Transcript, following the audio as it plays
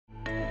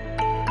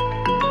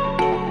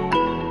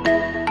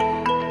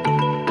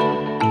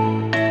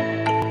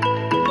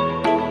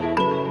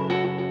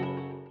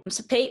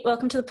So Pete,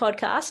 welcome to the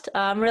podcast.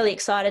 I'm really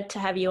excited to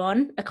have you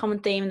on. A common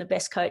theme, the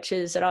best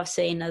coaches that I've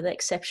seen are the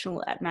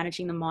exceptional at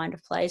managing the mind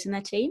of players in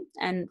their team.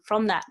 And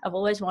from that, I've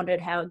always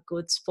wondered how a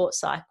good sports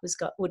psych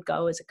would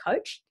go as a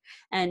coach.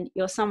 And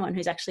you're someone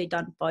who's actually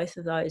done both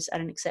of those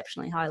at an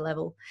exceptionally high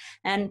level.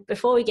 And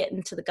before we get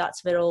into the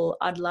guts of it all,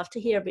 I'd love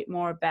to hear a bit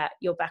more about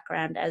your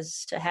background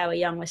as to how a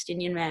young West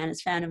Indian man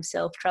has found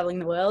himself travelling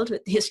the world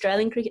with the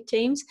Australian cricket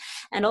teams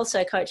and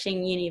also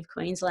coaching Uni of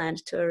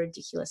Queensland to a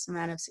ridiculous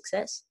amount of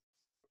success.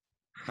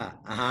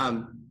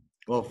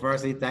 Well,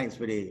 firstly, thanks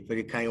for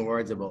the kind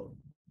words about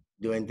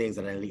doing things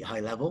at an elite high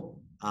level.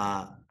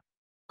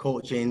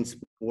 Coaching,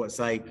 sports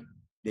psych,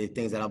 the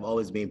things that I've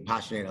always been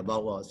passionate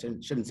about. Well, I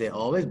shouldn't say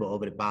always, but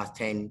over the past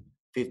 10,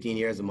 15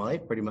 years of my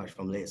life, pretty much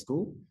from late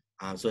school.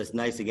 So it's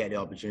nice to get the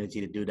opportunity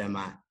to do them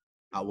at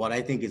what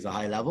I think is a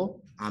high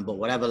level. But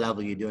whatever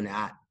level you're doing it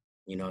at,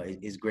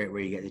 is great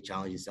where you get to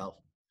challenge yourself.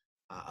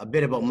 A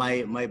bit about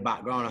my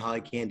background and how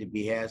I came to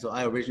be here. So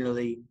I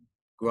originally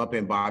grew up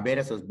in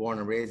Barbados. I was born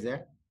and raised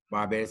there,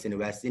 Barbados in the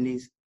West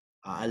Indies.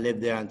 I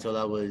lived there until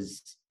I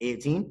was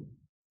 18.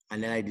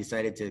 And then I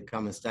decided to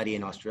come and study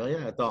in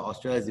Australia. I thought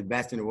Australia is the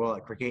best in the world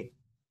at cricket.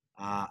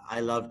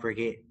 I love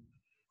cricket.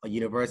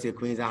 University of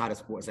Queensland had a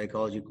sports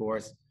psychology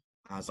course.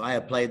 So I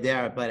applied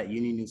there. I applied at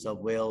Uni New South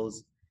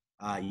Wales,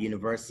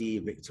 University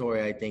of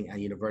Victoria, I think,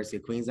 and University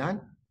of Queensland.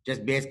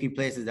 Just basically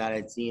places that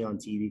I'd seen on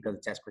TV because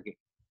of Test cricket.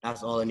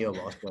 That's all I knew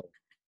about Australia.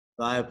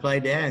 So I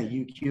applied there, and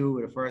UQ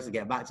were the first to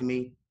get back to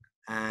me.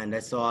 And I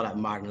saw that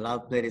Martin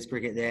Love played his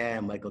cricket there,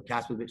 and Michael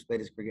Kasperovich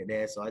played his cricket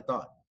there. So I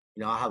thought,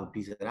 I'll have a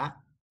piece of that.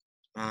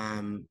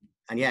 And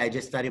yeah, I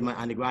just studied my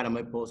undergrad and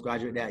my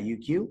postgraduate there at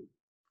UQ.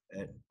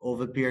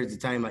 Over periods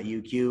of time at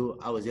UQ,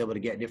 I was able to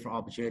get different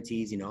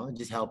opportunities,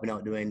 just helping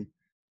out doing,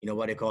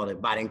 what they call it,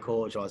 batting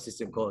coach or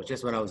assistant coach,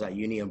 just when I was at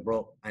uni and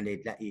broke, and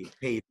they'd let you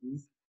pay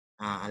fees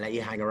and let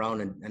you hang around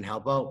and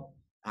help out.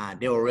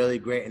 They were really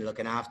great in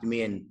looking after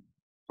me and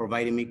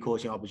providing me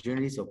coaching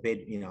opportunities. So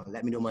paid,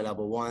 let me know my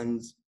level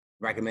ones,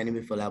 recommending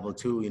me for level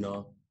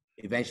 2,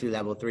 eventually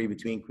level 3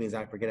 between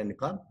Queensland Cricket and the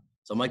club.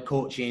 So my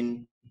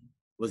coaching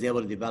was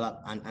able to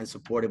develop and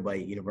supported by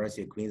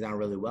University of Queensland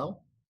really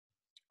well.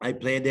 I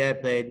played there,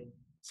 played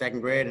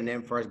second grade and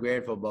then first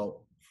grade for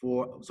about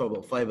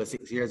 5 or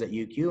 6 years at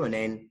UQ, and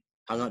then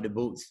hung out the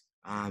boots.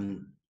 I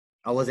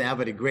wasn't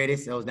ever the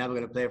greatest. I was never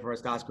going to play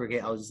first class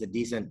cricket. I was just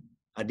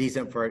a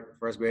decent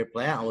first grade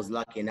player. I was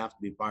lucky enough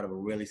to be part of a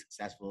really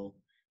successful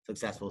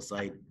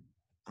side.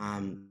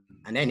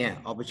 And then,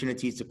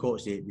 opportunities to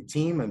coach the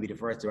team and be the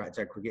first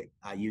director of cricket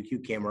at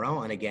UQ came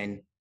around. And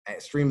again,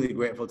 extremely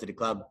grateful to the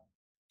club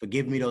for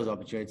giving me those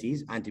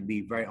opportunities. And to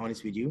be very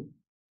honest with you,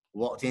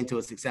 walked into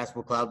a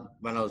successful club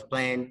when I was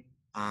playing.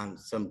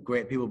 Some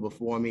great people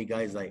before me,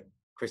 guys like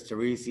Chris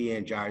Teresi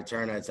and Jared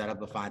Turner, had set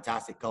up a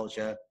fantastic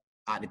culture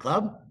at the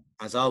club.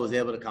 And so I was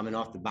able to come in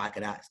off the back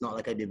of that. It's not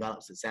like I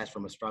developed success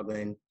from a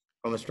struggling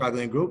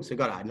group. So I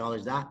got to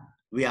acknowledge that.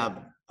 We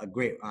have a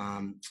great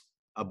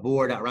a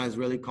board that runs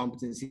really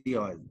competency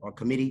or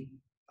committee,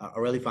 a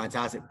really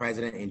fantastic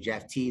president in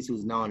Jeff Teese,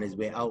 who's now on his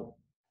way out.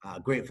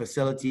 Great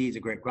facilities,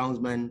 a great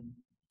groundsman.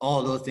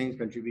 All those things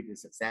contribute to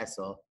success.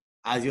 So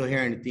as you'll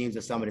hear in the themes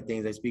of some of the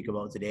things I speak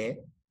about today,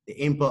 the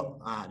input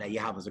that you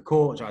have as a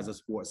coach or as a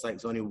sports psych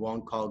is only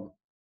one cog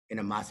in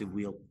a massive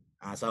wheel.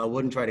 So I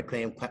wouldn't try to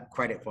claim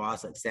credit for our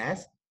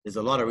success. There's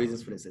a lot of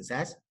reasons for the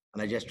success,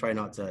 and I just try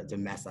not to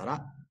mess that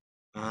up.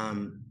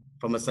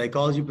 From a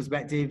psychology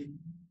perspective,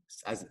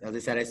 as I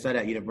said, I studied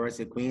at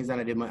University of Queensland.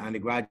 I did my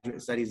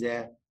undergraduate studies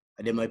there.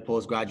 I did my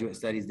postgraduate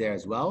studies there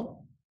as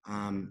well.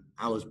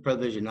 I was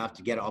privileged enough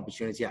to get an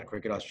opportunity at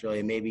Cricket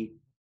Australia, maybe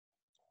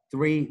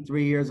three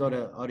years out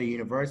of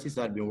university.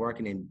 So I'd been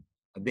working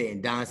a bit in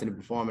dance and the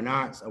performing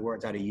arts. I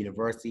worked at a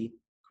university,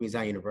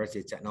 Queensland University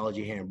of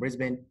Technology here in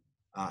Brisbane.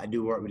 I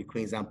do work with the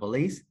Queensland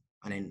Police.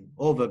 And then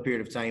over a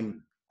period of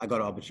time, I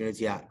got an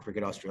opportunity at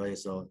Cricket Australia.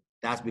 So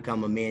that's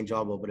become a main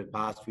job over the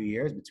past few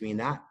years between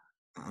that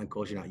and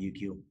coaching at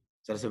UQ.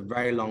 So that's a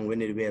very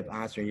long-winded way of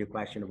answering your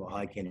question about how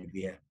I came to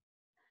be here.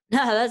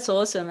 No, that's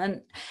awesome.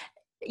 And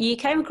you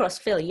came across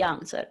fairly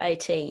young, so at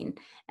 18.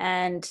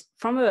 And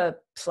from a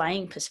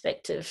playing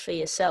perspective for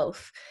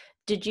yourself,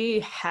 did you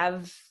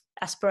have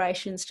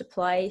aspirations to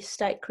play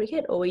state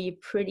cricket, or were you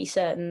pretty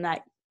certain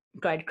that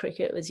grade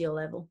cricket was your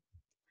level?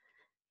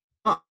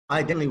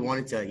 I definitely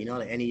wanted to,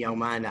 like any young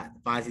man that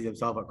fancies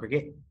himself at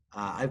cricket.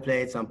 I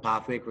played some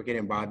pathway cricket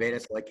in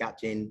Barbados. So I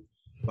captained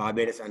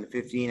Barbados under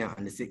 15 and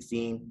under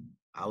 16.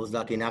 I was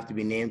lucky enough to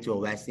be named to a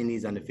West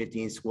Indies under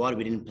 15 squad.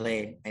 We didn't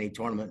play any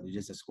tournament. It was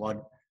just a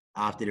squad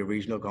after the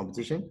regional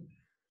competition.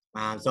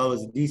 So I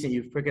was a decent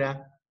youth cricketer,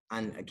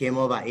 and I came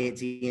over at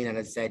 18, and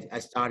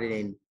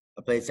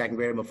I played second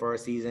grade my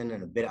first season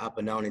and a bit up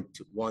and down in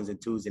ones and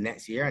twos the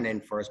next year, and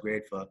then first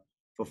grade for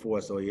 4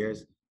 or so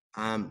years.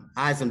 I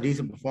had some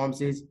decent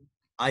performances.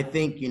 I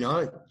think,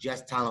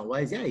 just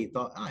talent-wise, you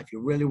thought, if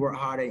you really work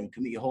hard and you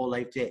commit your whole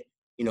life to it,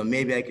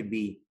 maybe I could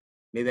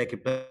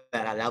play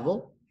at that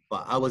level.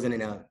 But I wasn't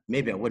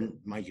maybe I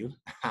wouldn't, mind you.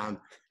 But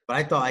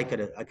I thought I could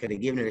have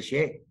given it a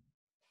shake.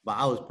 but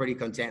I was pretty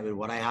content with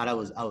what I had. I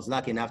was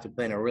lucky enough to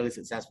play in a really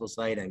successful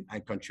side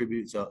and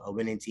contribute to a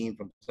winning team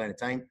from time to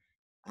time.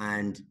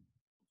 And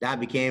that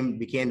became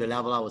the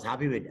level I was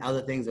happy with.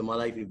 Other things in my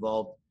life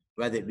evolved,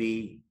 whether it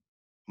be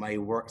my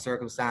work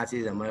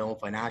circumstances and my own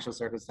financial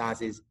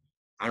circumstances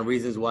and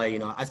reasons why,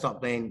 I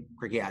stopped playing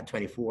cricket at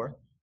 24.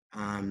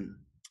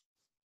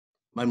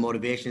 My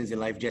motivations in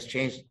life just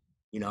changed.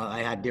 I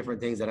had different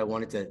things that I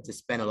wanted to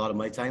spend a lot of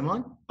my time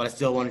on, but I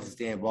still wanted to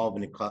stay involved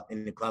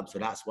in the club. So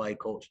that's why I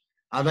coach.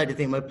 I'd like to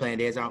think my playing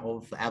days aren't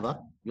over forever.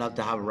 Love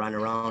to have a run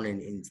around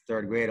in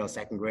third grade or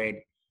second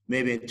grade,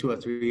 maybe in 2 or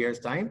 3 years'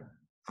 time.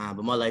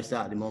 But my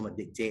lifestyle at the moment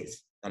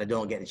dictates that I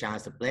don't get the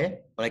chance to play,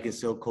 but I can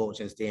still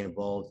coach and stay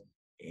involved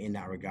in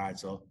that regard.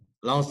 So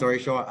long story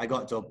short, I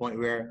got to a point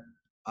where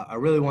I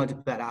really wanted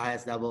to play at the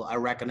highest level. I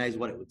recognized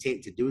what it would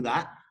take to do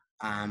that.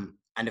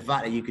 And the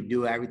fact that you could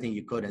do everything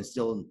you could and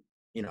still,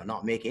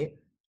 not make it.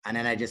 And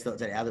then I just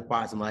looked at the other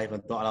parts of my life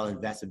and thought I'll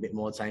invest a bit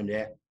more time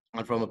there.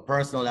 And from a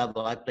personal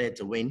level, I played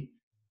to win.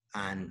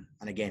 And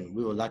again,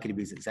 we were lucky to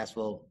be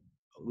successful.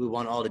 We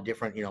won all the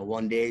different,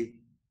 one day,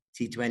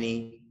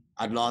 T20.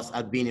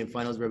 I'd been in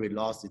finals where we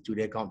lost the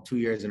 2-day comp 2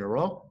 years in a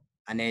row.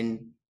 And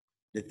then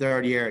the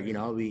third year,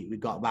 we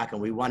got back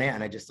and we won it.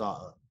 And I just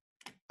thought,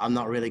 I'm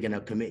not really going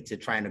to commit to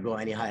trying to go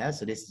any higher.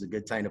 So this is a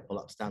good time to pull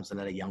up stumps and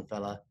let a young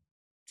fella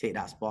take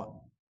that spot.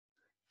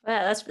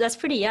 Wow, that's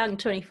pretty young,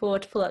 24,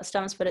 to pull up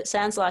stumps, but it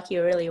sounds like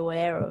you're really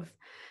aware of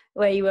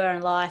where you were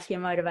in life, your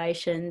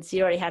motivations.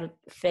 You already had a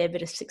fair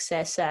bit of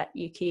success at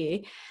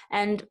UQ.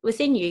 And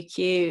within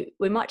UQ,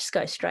 we might just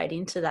go straight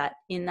into that,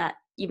 in that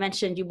you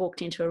mentioned you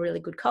walked into a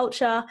really good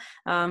culture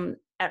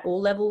at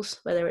all levels,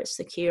 whether it's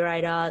the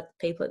curator,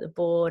 people at the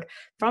board.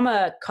 From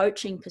a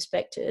coaching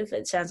perspective,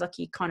 it sounds like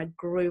you kind of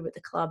grew with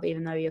the club,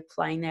 even though you're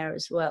playing there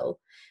as well.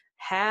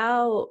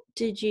 How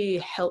did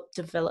you help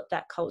develop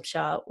that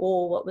culture,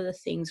 or what were the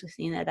things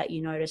within there that you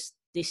noticed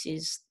this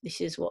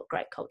is what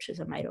great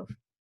cultures are made of?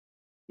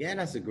 Yeah,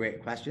 that's a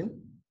great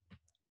question.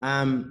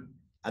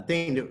 I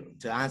think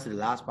to answer the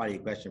last part of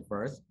your question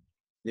first,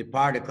 the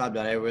part of the club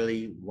that I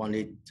really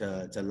wanted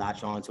to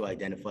latch on to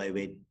identify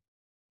with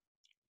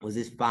was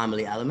this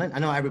family element. I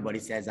know everybody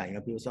says that,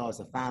 people say, oh, it's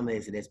a family,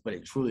 it's this, but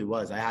it truly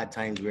was. I had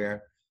times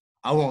where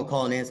I won't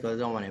call names because I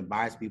don't want to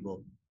embarrass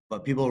people,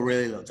 but people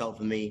really looked out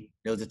for me.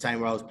 There was a time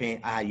where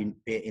I had to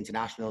pay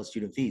international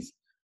student fees.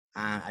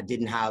 I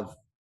didn't have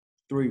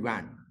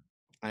 $3,000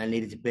 and I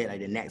needed to pay it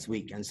like the next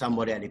week. And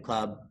somebody at the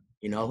club,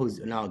 who's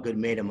now a good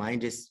mate of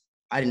mine,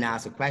 I didn't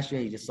ask a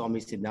question. He just saw me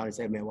sitting down and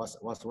said, man,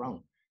 what's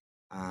wrong?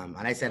 And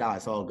I said, oh,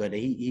 it's all good.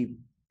 He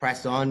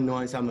pressed on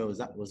knowing something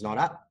was not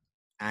up.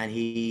 And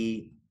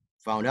he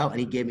found out and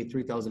he gave me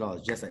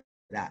 $3,000 just like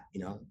that,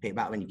 pay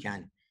back when you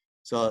can.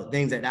 So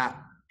things like that.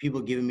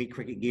 People giving me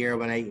cricket gear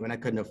when I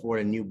couldn't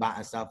afford a new bat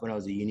and stuff when I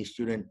was a uni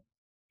student.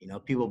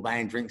 People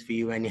buying drinks for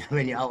you when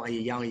you're out and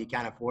you're young and you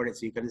can't afford it,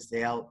 so you couldn't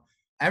stay out.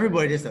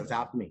 Everybody just looked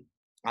after me.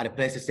 I had a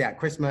place to stay at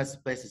Christmas, a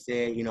place to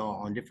stay,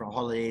 on different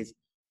holidays,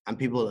 and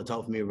people looked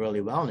out for me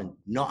really well. And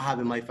not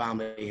having my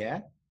family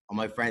here or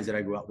my friends that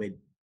I grew up with,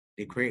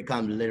 the cricket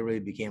club literally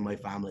became my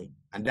family,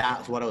 and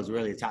that's what I was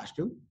really attached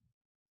to.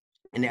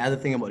 And the other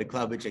thing about the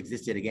club, which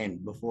existed again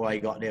before I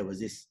got there, was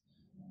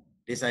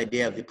this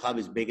idea of the club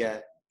is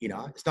bigger.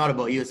 It's not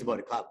about you, it's about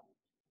the club.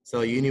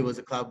 So uni was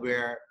a club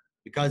where,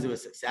 because it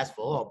was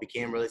successful or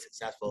became really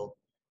successful,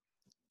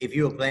 if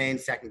you were playing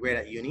second grade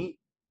at uni,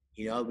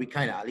 we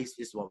kind of, at least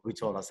this is what we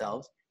told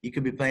ourselves, you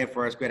could be playing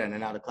first grade at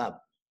another club.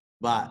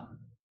 But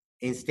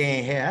in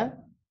staying here,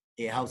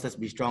 it helps us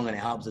be strong and it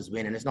helps us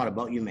win. And it's not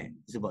about you, man.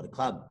 It's about the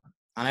club.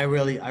 And I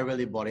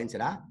really bought into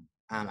that.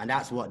 And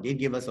that's what did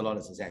give us a lot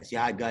of success. You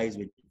had guys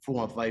with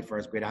 4 and 5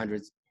 first grade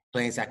hundreds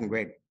playing second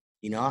grade,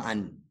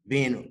 and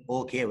being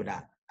okay with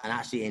that and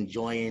actually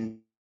enjoying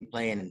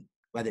playing, and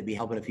whether it be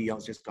helping a few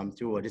youngsters come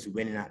through or just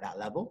winning at that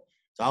level.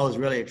 So I was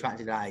really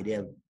attracted to that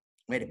idea of,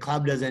 the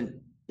club doesn't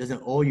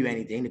owe you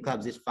anything. The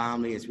club's this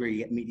family. It's where you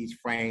get to meet these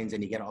friends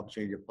and you get an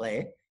opportunity to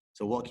play.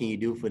 So what can you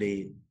do for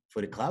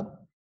the club?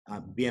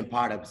 Being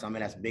part of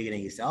something that's bigger than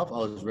yourself, I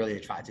was really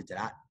attracted to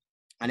that.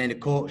 And then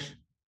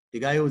the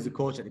guy who was the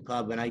coach at the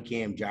club when I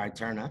came, Jared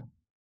Turner,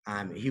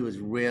 he was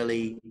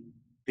really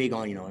big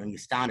on, on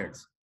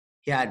standards.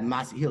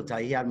 He'll tell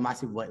you, he had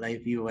massive white line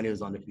fever when he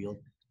was on the field.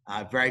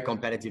 Very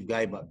competitive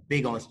guy, but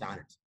big on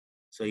standards.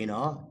 So,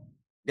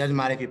 doesn't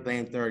matter if you're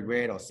playing third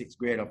grade or sixth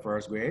grade or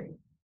first grade,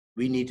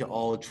 we need to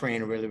all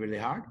train really, really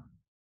hard.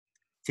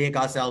 Take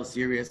ourselves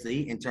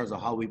seriously in terms of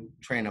how we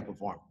train and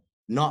perform.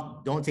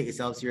 Don't take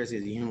yourself seriously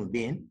as a human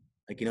being.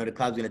 Like, the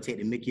club's going to take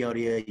the mickey out of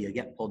you. You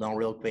get pulled down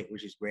real quick,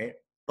 which is great.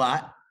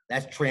 But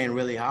let's train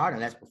really hard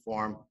and let's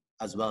perform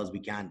as well as we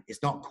can.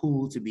 It's not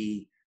cool to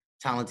be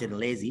talented and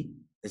lazy.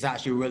 It's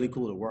actually really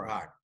cool to work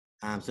hard.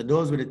 So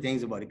those were the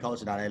things about the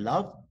culture that I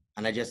loved.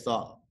 And I just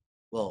thought,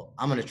 well,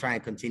 I'm going to try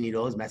and continue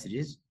those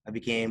messages. I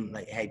became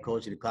like head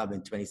coach of the club in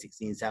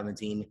 2016,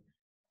 17.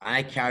 And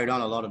I carried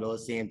on a lot of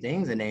those same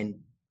things. And then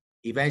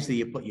eventually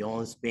you put your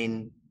own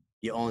spin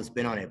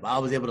on it. But I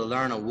was able to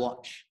learn and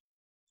watch,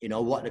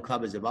 what the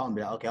club is about and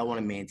be like, okay, I want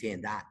to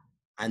maintain that.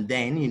 And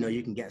then,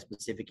 you can get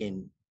specific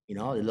in, the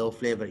little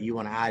flavor that you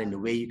want to add in the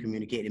way you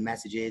communicate the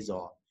messages,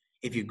 or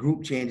if your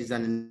group changes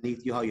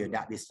underneath you, how you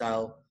adapt your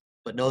style.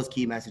 But those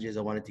key messages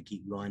I wanted to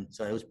keep going.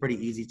 So it was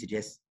pretty easy to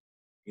just,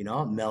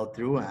 meld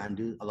through and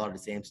do a lot of the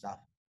same stuff.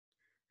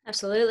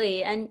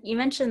 Absolutely. And you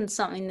mentioned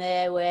something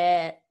there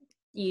where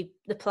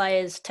the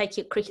players take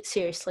your cricket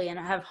seriously and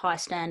have high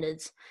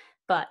standards,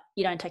 but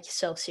you don't take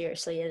yourself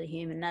seriously as a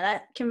human. Now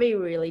that can be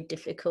really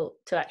difficult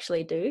to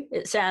actually do.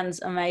 It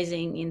sounds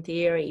amazing in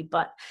theory,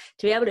 but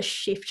to be able to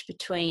shift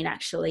between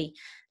actually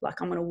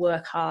like, I'm going to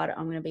work hard,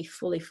 I'm going to be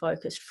fully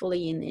focused,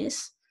 fully in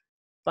this,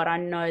 but I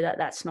know that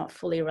that's not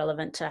fully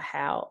relevant to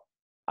how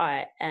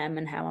I am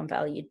and how I'm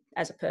valued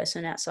as a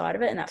person outside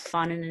of it, and that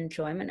fun and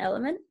enjoyment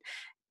element.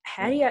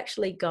 How do you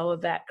actually go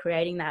about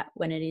creating that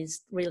when it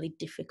is really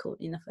difficult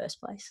in the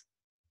first place?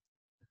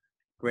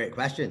 Great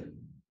question.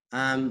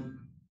 I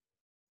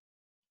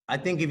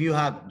think if you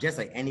have, just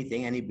like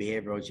anything, any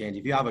behavioral change,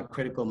 if you have a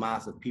critical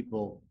mass of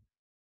people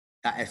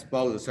that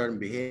expose a certain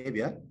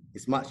behavior,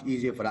 it's much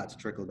easier for that to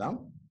trickle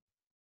down.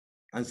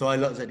 And so I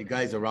looked at the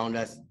guys around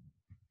us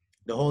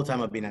the whole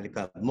time I've been at the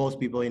club. Most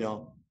people,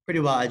 pretty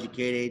well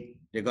educated.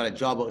 They've got a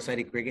job outside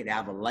of cricket. They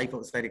have a life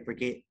outside of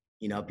cricket.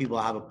 People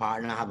have a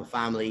partner, have a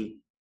family.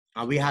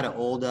 And we had an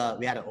older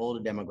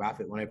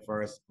demographic when I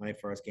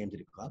first came to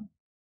the club.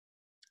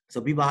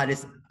 So people had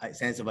this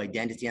sense of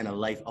identity and a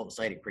life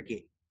outside of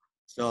cricket.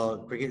 So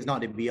cricket is not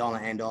the be all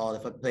and end all.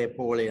 If I play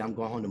poorly, I'm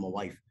going home to my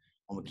wife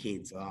or my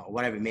kids or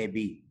whatever it may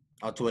be,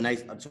 or to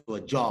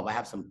a job. I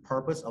have some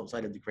purpose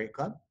outside of the cricket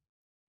club.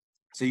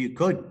 So you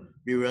could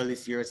be really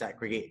serious at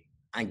cricket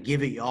and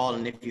give it your all.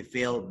 And if you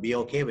fail, be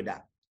okay with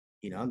that,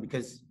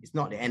 because it's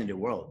not the end of the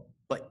world,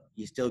 but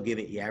you still give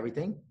it your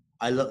everything.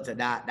 I looked at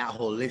that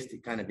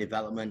holistic kind of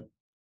development.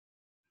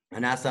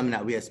 And that's something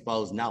that we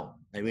espouse now.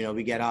 Like,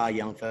 we get our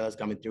young fellas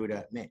coming through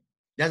that, man, it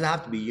doesn't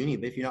have to be uni,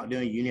 but if you're not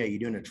doing uni, are you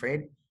doing a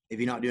trade? If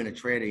you're not doing a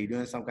trade, are you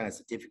doing some kind of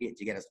certificate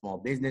to get a small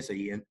business? Are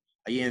you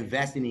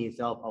investing in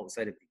yourself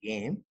outside of the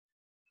game?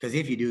 Because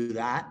if you do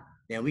that,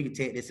 then we can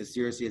take this as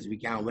seriously as we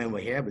can when we're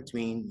here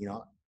between,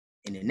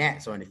 in the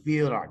nets or in the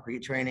field or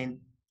cricket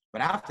training.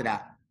 But after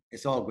that,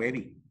 it's all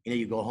gravy.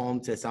 You go home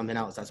to something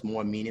else that's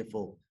more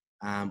meaningful,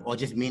 or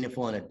just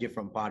meaningful in a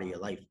different part of your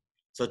life.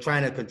 So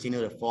trying to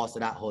continue to foster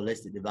that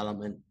holistic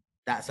development,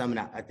 that's something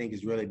that I think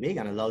is really big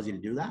and allows you to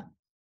do that.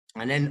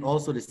 And then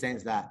also the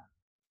sense that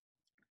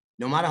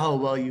no matter how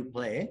well you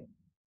play,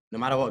 no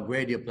matter what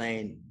grade you're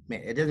playing,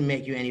 man, it doesn't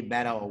make you any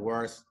better or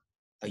worse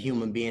a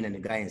human being than the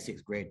guy in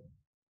 6th grade,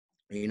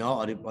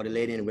 or the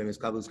lady in the women's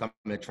club who's coming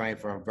to train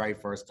for her very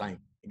first time.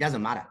 It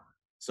doesn't matter.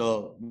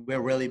 So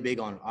we're really big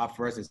on our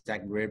 1st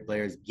and 2nd grade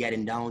players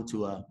getting down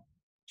to a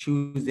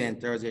Tuesday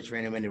and Thursday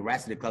training when the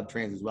rest of the club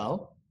trains as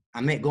well. I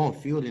may go and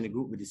field in the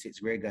group with the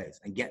 6th grade guys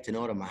and get to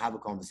know them and have a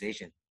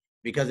conversation.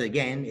 Because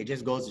again, it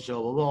just goes to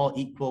show, well, we're all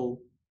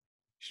equal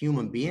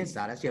human being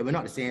status. Yeah, we're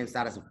not the same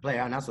status of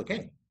player, and that's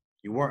okay.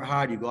 You work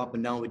hard, you go up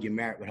and down with your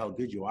merit, with how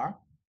good you are.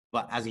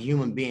 But as a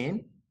human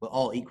being, we're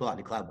all equal at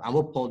the club. And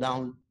we'll pull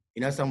down,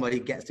 somebody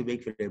gets too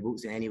big for their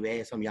boots in any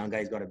way. Some young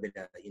guys got a bit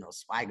of,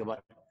 swag about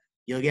it.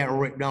 You'll get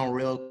ripped down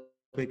real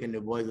quick and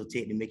the boys will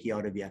take the mickey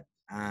out of you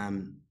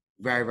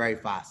very, very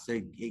fast. So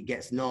it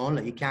gets known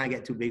that you can't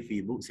get too big for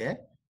your boots here.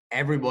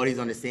 Everybody's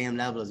on the same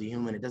level as a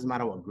human. It doesn't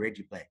matter what grade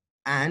you play.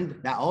 And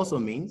that also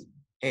means,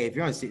 hey, if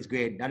you're in 6th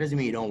grade, that doesn't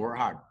mean you don't work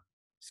hard.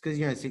 Just because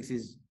you're in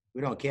 6th,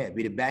 we don't care.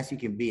 Be the best you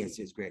can be in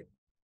 6th grade.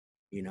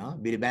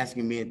 Be the best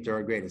you can be in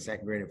 3rd grade and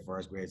 2nd grade and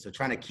 1st grade. So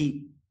trying to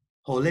keep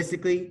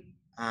holistically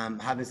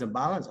having some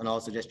balance, and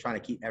also just trying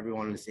to keep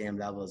everyone on the same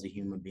level as a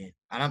human being.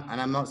 And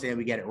I'm not saying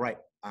we get it right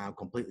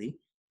completely.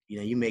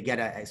 You may get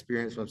an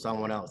experience from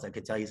someone else that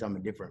could tell you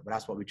something different, but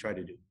that's what we try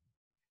to do.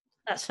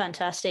 That's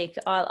fantastic.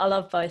 I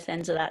love both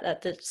ends of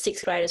that the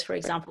 6th graders, for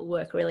example,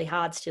 work really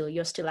hard still.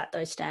 You're still at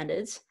those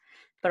standards,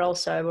 but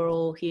also we're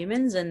all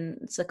humans, and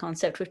it's a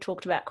concept we've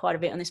talked about quite a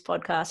bit on this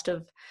podcast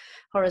of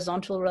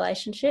horizontal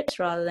relationships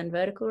rather than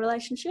vertical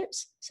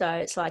relationships. So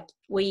it's like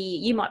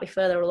you might be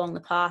further along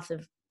the path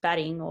of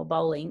batting or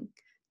bowling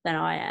than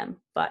I am,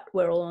 but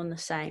we're all on the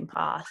same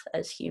path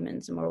as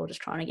humans, and we're all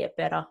just trying to get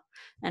better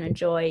and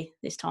enjoy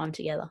this time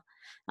together.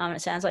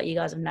 It sounds like you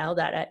guys have nailed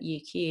that at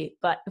UQ.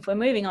 But if we're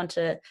moving on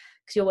to,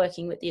 because you're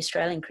working with the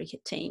Australian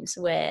cricket teams,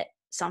 where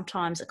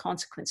sometimes the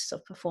consequences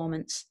of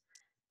performance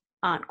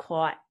aren't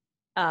quite,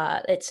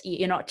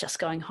 you're not just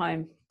going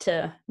home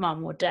to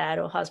mum or dad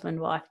or husband,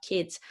 wife,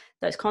 kids.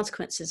 Those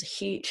consequences are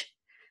huge.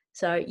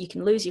 So you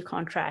can lose your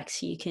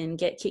contracts, you can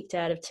get kicked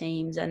out of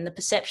teams, and the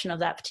perception of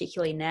that,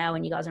 particularly now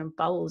when you guys are in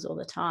bubbles all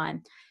the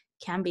time,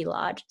 can be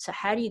large. So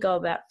how do you go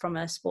about, from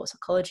a sports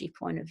psychology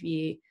point of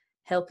view,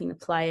 helping the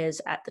players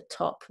at the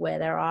top where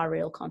there are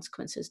real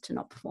consequences to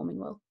not performing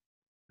well?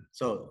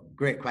 So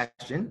great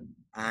question.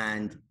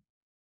 And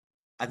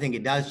I think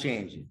it does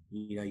change.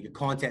 Your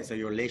context or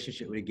your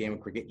relationship with the game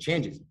of cricket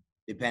changes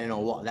depending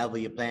on what level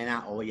you're playing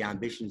at or what your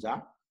ambitions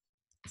are.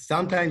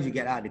 Sometimes you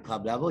get at the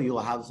club level, you'll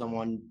have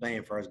someone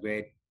playing 1st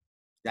grade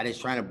that is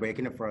trying to break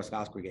into 1st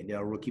class cricket.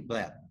 They're a rookie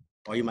player.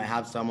 Or you might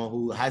have someone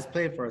who has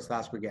played first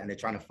class cricket and they're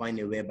trying to find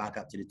their way back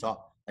up to the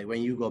top. Like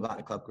when you go back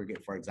to club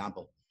cricket, for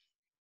example.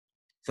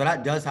 So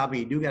that does happen.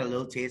 You do get a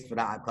little taste for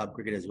that at club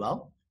cricket as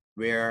well,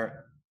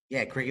 where,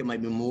 yeah, cricket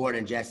might be more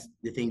than just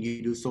the thing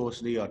you do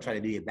socially or try to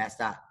do your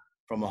best at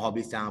from a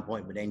hobby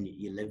standpoint, but then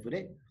you live with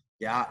it.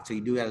 Yeah, so you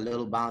do get a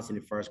little balance in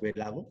the first grade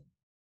level.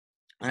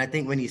 And I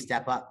think when you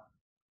step up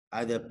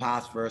either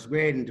past first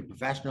grade into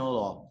professional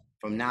or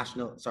from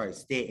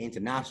state into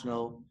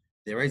national,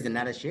 there is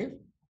another shift.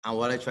 And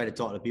what I try to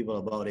talk to people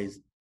about is,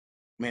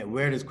 man,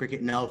 where does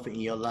cricket now fit in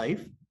your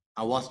life?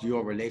 And what's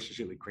your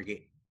relationship with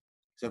cricket?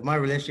 So if my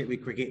relationship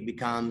with cricket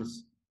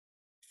becomes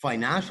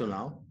financial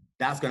now,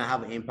 that's going to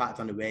have an impact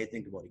on the way I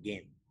think about the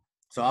game.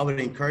 So I would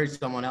encourage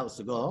someone else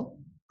to go.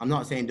 I'm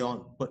not saying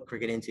don't put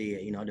cricket into,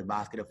 the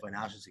basket of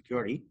financial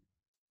security.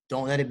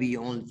 Don't let it be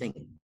your only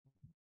thing.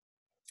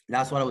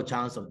 That's what I would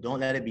challenge them. Don't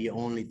let it be your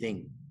only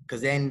thing.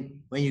 Because then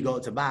when you go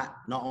to bat,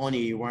 not only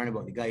are you worrying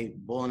about the guy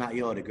bowling at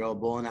you or the girl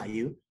bowling at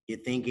you, you're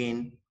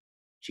thinking,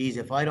 geez,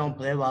 if I don't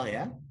play well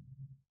here,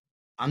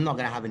 I'm not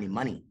going to have any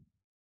money.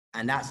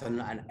 And that's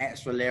an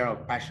extra layer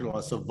of pressure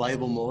or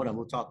survival mode. And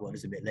we'll talk about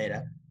this a bit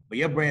later. But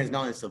your brain is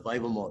now in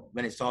survival mode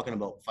when it's talking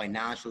about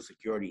financial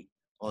security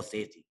or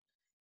safety.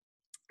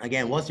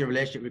 Again, what's your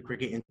relationship with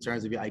cricket in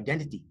terms of your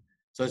identity?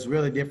 So it's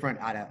really different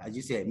as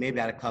you said, maybe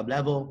at a club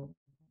level.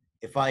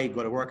 If I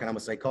go to work and I'm a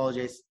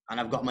psychologist and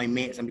I've got my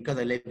mates, and because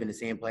I live in the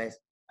same place,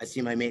 I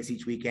see my mates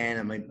each weekend,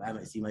 and I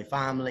might see my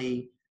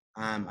family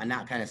and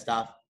that kind of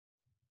stuff.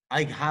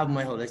 I have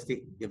my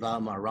holistic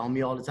development around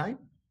me all the time.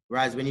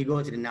 Whereas when you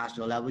go to the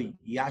national level,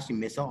 you actually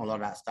miss out on a lot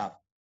of that stuff.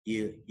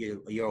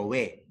 You're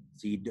away,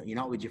 so you're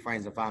not with your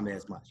friends and family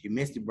as much. You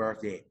miss the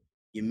birthday,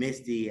 you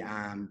miss the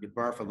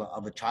birth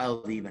of a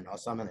child even, or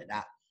something like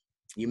that.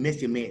 You miss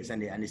your mates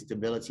and the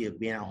stability of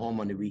being at home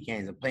on the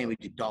weekends and playing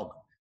with your dog.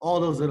 All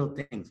those little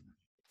things.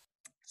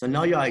 So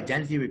now your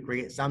identity with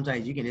cricket,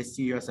 sometimes you can just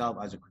see yourself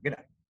as a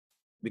cricketer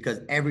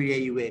because every day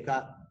you wake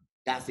up,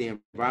 that's the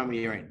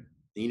environment you're in.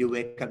 Then you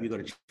wake up, you go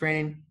to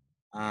training.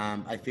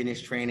 I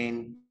finish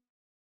training,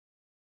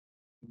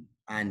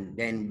 and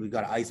then we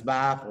got an ice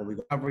bath, or we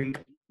got recovery.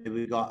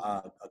 We got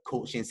a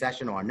coaching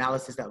session or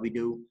analysis that we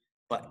do.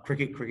 But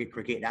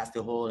cricket, that's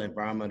the whole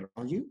environment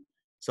around you.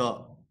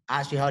 So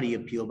actually, how do you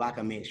peel back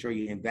and make sure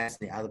you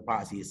invest in the other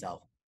parts of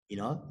yourself?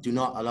 Do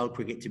not allow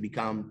cricket to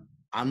become,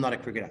 I'm not a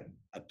cricketer.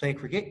 I play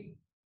cricket,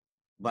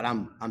 but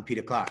I'm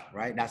Peter Clarke,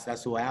 right?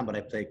 That's who I am, but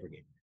I play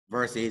cricket.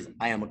 Versus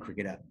I am a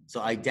cricketer.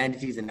 So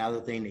identity is another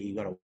thing that you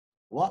got to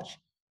watch.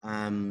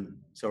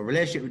 So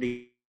relationship with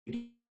the,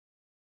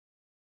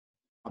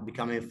 not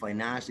becoming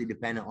financially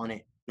dependent on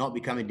it, not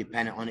becoming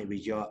dependent on it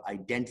with your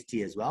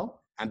identity as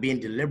well, and being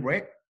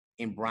deliberate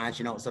in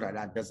branching out so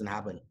that doesn't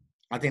happen.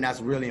 I think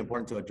that's really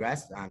important to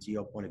address to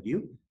your point of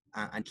view,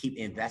 and keep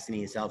investing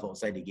in yourself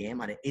outside the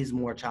game. And it is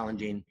more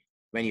challenging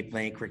when you're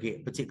playing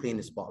cricket, particularly in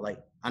the spotlight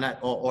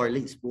or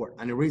elite sport.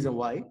 And the reason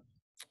why,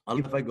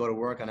 if I go to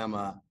work and I'm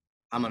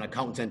an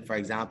accountant, for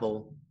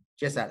example,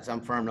 just at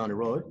some firm down the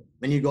road,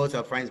 when you go to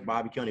a friend's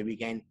barbecue on the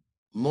weekend,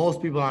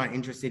 most people aren't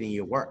interested in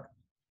your work.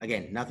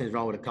 Again, nothing's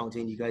wrong with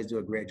accounting. You guys do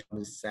a great job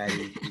in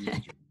society.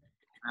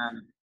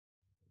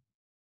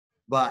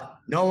 But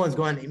no one's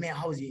going, man,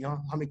 how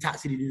many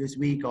taxes did you do this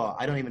week? Or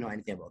I don't even know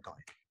anything about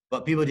accounting.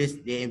 But people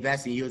they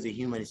invest in you as a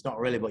human. It's not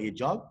really about your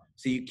job.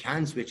 So you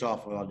can switch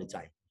off all the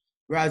time.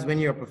 Whereas when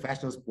you're a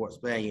professional sports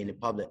player in the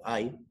public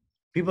eye,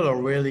 people are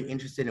really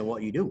interested in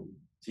what you do.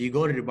 So you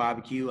go to the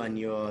barbecue and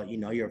you're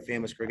a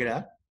famous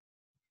cricketer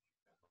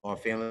or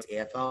famous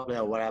AFL player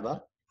or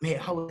whatever. Man,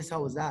 how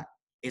was that?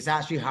 It's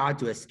actually hard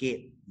to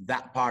escape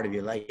that part of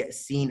your life, get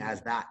seen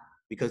as that,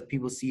 because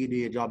people see you do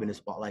your job in the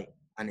spotlight,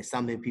 and it's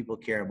something people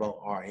care about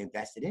or are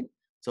invested in.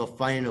 So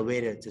finding a way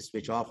to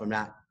switch off from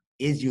that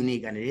is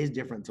unique, and it is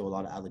different to a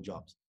lot of other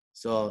jobs.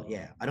 So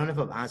yeah, I don't know if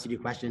I've answered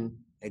your question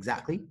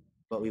exactly,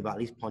 but we've at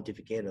least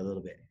pontificated a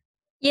little bit.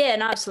 Yeah,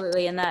 no,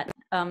 absolutely. And that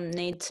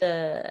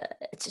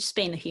it's just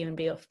being the human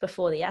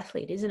before the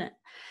athlete, isn't it?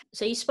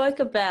 So you spoke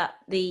about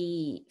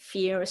the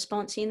fear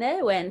response in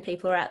there when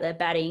people are out there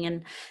batting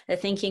and they're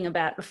thinking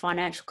about the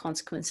financial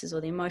consequences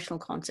or the emotional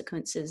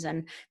consequences.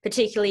 And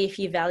particularly if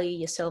you value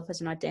yourself as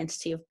an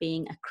identity of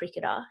being a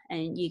cricketer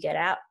and you get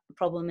out, the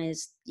problem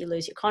is you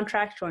lose your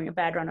contract or in a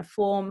bad run of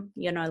form,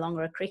 you're no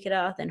longer a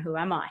cricketer, then who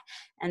am I?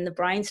 And the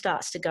brain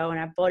starts to go and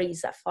our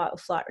bodies, that fight or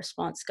flight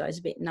response goes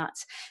a bit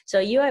nuts. So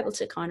are you able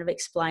to kind of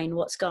explain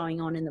what's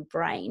going on in the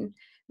brain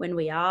when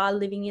we are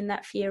living in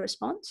that fear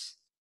response?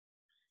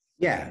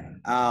 Yeah,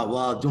 well,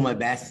 I'll do my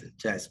best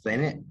to explain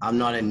it. I'm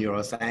not a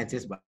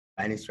neuroscientist by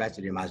any stretch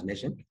of the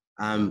imagination.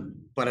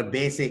 But a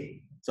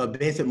basic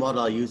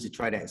model I use to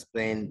try to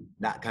explain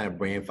that kind of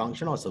brain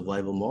function or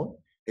survival mode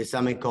is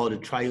something called a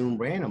triune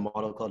brain, a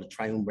model called a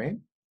triune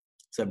brain.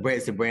 So it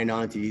breaks the brain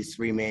down into these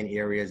three main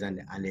areas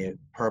and their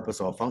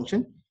purpose or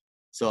function.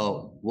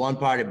 So one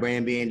part of the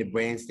brain being the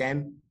brain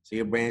stem. So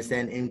your brain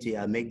stem into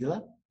your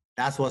amygdala.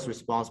 That's what's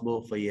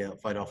responsible for your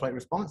fight or flight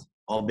response,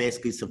 or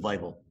basically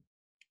survival.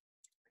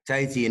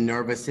 Ties to your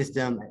nervous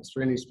system,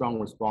 extremely strong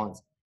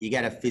response you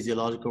get a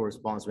physiological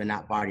response when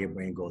that part of your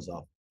brain goes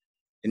off.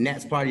 The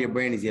next part of your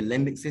brain is your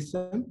limbic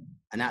system,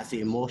 and that's the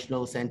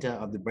emotional center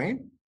of the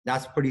brain.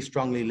 That's pretty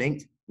strongly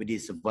linked with the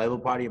survival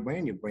part of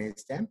your brain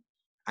stem.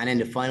 And then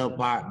the final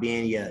part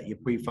being your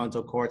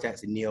prefrontal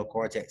cortex and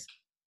neocortex.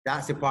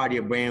 That's the part of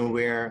your brain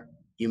where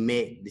you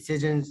make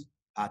decisions,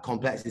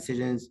 complex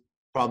decisions,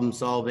 problem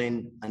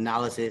solving,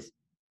 analysis,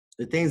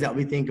 the things that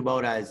we think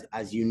about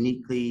as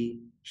uniquely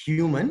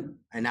human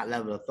and that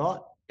level of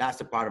thought. That's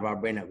the part of our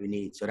brain that we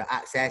need. So the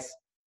access,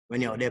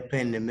 when you're out there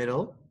playing in the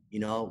middle, you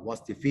know,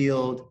 what's the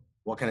field?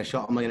 What kind of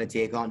shot am I going to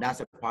take on? That's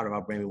the part of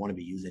our brain we want to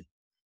be using.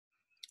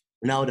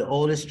 Now, the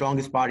oldest,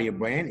 strongest part of your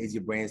brain is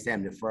your brain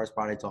stem, the first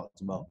part I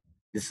talked about,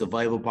 the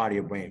survival part of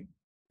your brain.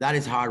 That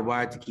is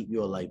hardwired to keep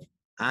you alive.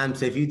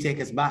 So if you take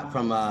us back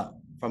from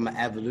an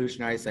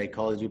evolutionary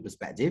psychology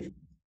perspective,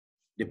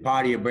 the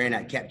part of your brain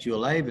that kept you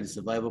alive, the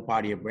survival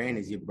part of your brain,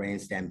 is your brain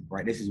stem,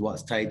 right? This is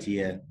what's tied to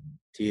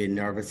your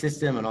nervous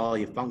system and all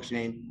your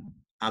functioning.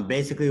 And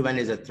basically, when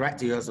there's a threat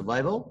to your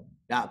survival,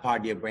 that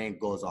part of your brain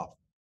goes off,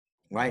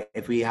 right?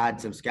 If we had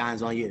some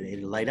scans on you,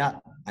 it'll light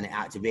up and it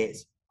activates.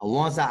 And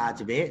once that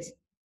activates,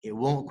 it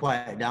won't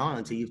quiet down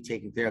until you've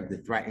taken care of the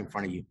threat in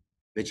front of you.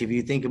 Which, if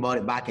you think about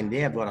it back in the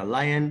day, I've got a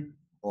lion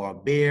or a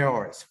bear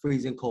or it's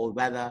freezing cold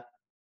weather,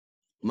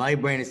 my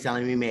brain is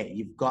telling me, mate,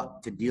 you've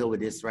got to deal with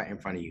this threat in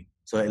front of you.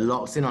 So it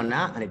locks in on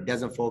that and it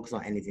doesn't focus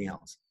on anything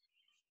else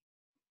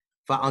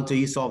until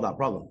you solve that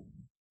problem.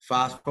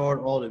 Fast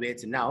forward all the way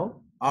to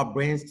now, our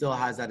brain still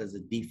has that as a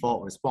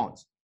default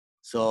response.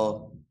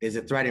 So there's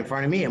a threat in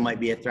front of me. It might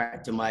be a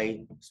threat to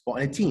my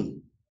spot in a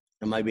team.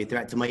 It might be a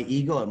threat to my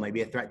ego. It might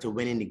be a threat to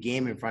winning the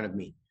game in front of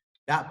me.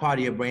 That part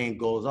of your brain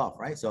goes off,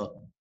 right?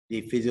 So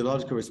the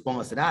physiological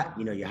response to that,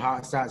 you know, your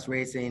heart starts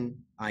racing,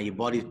 your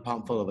body's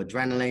pumped full of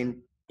adrenaline,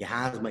 your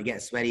hands might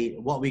get sweaty,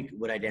 what we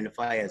would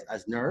identify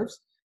as nerves.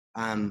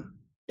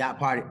 That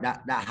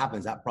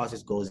happens, that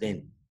process goes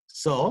in.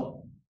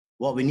 So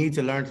what we need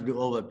to learn to do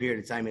over a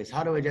period of time is,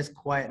 how do I just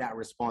quiet that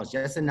response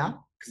just enough?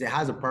 Because it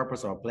has a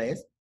purpose or a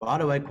place, but how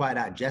do I quiet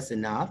that just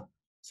enough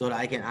so that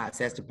I can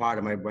access the part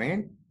of my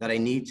brain that I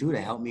need to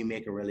help me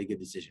make a really good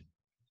decision?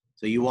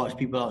 So you watch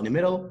people out in the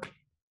middle,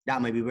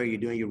 that might be where you're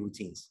doing your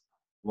routines.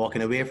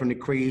 Walking away from the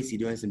crease, you're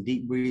doing some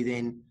deep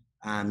breathing,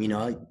 you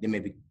know, they may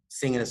be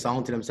singing a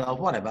song to themselves,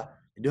 whatever.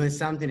 You're doing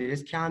something to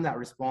just calm that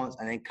response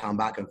and then come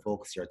back and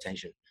focus your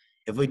attention.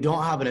 If we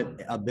don't have an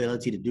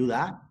ability to do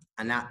that,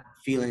 and that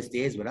feeling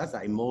stays with us,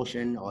 that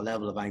emotion or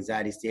level of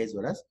anxiety stays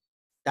with us,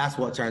 that's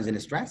what turns into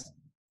stress.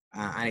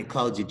 And it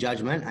clouds your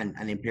judgment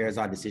and impairs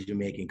our decision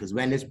making. Because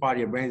when this part of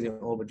your brain is in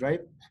overdrive,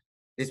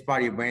 this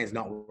part of your brain is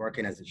not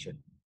working as it should.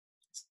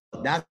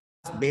 So that's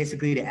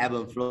basically the ebb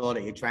and flow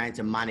that you're trying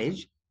to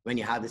manage when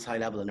you have this high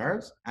level of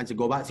nerves. And to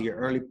go back to your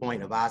early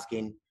point of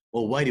asking,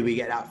 well, why do we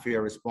get that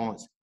fear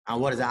response? And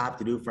what does that have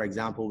to do, for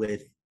example,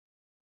 with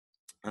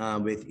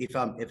if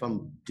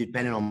I'm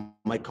depending on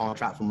my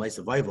contract for my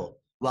survival?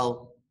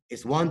 Well,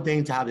 it's one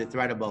thing to have the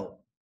threat about,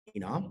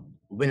 you know,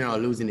 winning or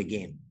losing the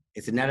game.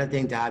 It's another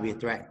thing to have your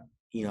threat,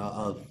 you know,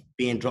 of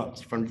being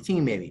dropped from the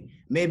team,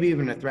 maybe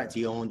even a threat to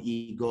your own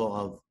ego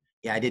of,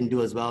 yeah, I didn't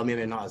do as well,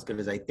 maybe not as good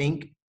as I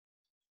think.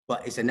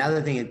 But it's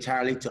another thing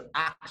entirely to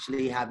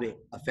actually have it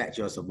affect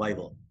your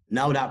survival.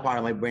 Now that part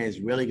of my brain is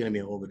really going to be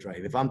in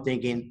overdrive. If I'm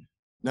thinking,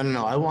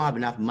 no, I won't have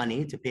enough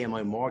money to pay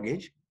my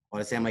mortgage or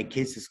to send my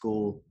kids to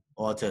school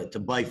or to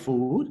buy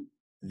food,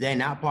 then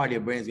that part of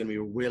your brain is going to be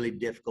really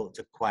difficult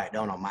to quiet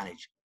down or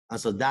manage. And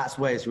so that's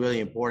why it's really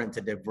important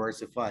to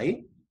diversify,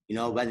 you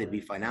know, whether it be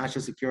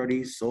financial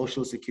security,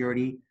 social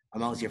security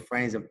amongst your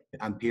friends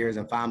and peers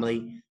and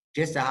family,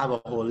 just to have a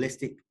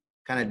holistic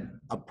kind of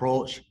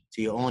approach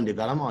to your own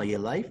development or your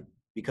life.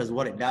 Because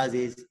what it does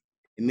is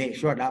it makes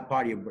sure that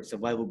part of your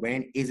survival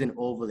brain isn't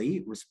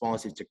overly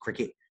responsive to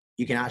cricket.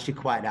 You can actually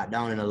quiet that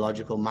down in a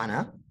logical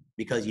manner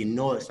because you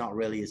know it's not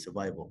really a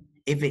survival.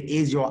 If it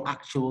is your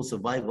actual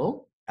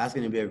survival, that's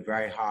going to be a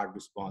very hard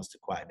response to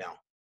quiet down.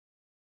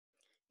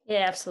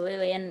 Yeah,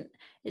 absolutely. And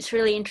it's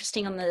really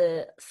interesting on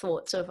the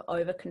thoughts of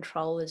over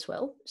control as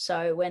well.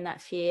 So when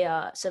that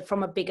fear, so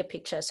from a bigger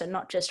picture, so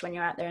not just when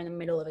you're out there in the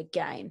middle of a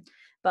game,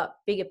 but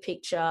bigger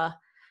picture,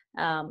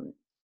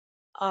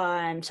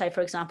 say,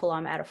 for example,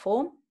 I'm out of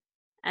form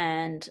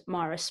and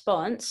my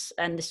response,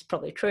 and this is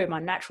probably true, my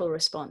natural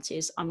response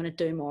is I'm going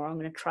to do more, I'm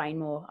going to train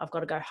more, I've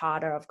got to go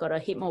harder, I've got to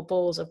hit more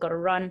balls, I've got to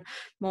run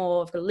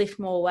more, I've got to lift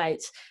more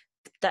weights.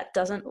 That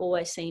doesn't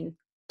always seem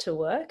to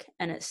work,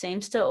 and it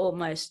seems to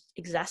almost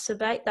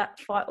exacerbate that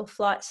fight or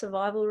flight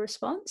survival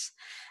response.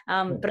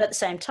 But at the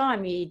same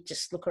time, you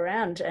just look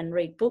around and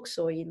read books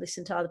or you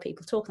listen to other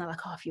people talk and they're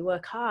like, oh, if you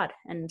work hard,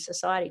 and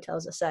society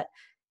tells us that,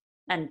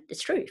 and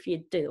it's true, if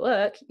you do the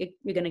work,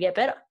 you're going to get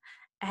better.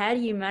 How do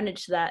you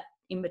manage that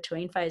in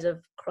between phase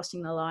of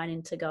crossing the line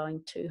into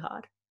going too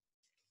hard?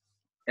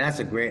 That's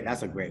a great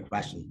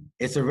question.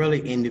 It's a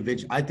really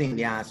individual, I think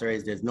the answer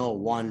is there's no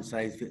one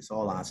size fits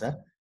all answer.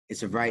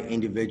 It's a very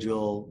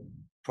individual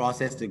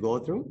process to go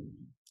through.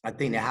 I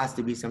think there has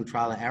to be some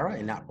trial and error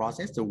in that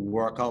process to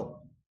work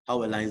out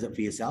how it lines up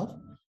for yourself.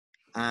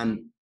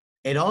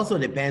 It also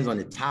depends on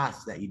the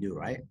tasks that you do,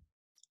 right?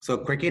 So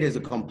cricket is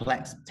a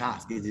complex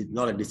task. There's a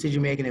lot of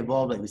decision-making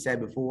involved, like we said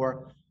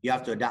before. You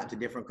have to adapt to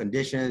different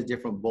conditions,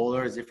 different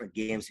bowlers, different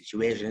game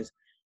situations.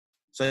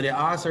 So there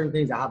are certain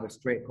things that have a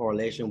straight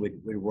correlation with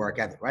work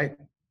ethic, right?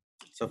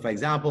 So for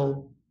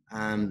example,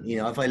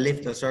 if I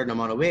lift a certain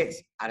amount of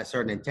weights at a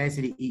certain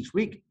intensity each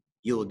week,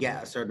 you will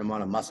get a certain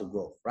amount of muscle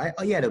growth, right?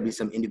 Oh yeah, there'll be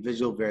some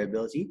individual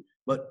variability,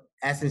 but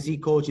S&C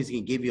coaches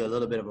can give you a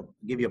little bit of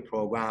give you a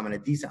program and a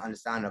decent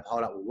understanding of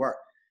how that will work.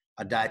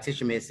 A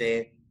dietitian may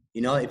say,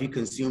 if you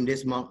consume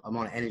this amount of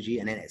energy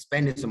and then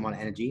expend this amount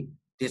of energy,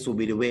 this will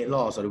be the weight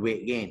loss or the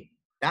weight gain.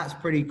 That's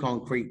pretty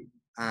concrete,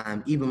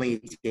 even when you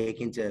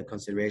take into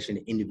consideration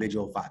the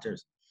individual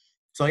factors.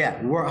 So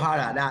yeah, work hard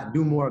at that,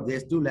 do more of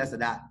this, do less of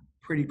that,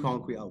 pretty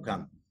concrete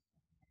outcome.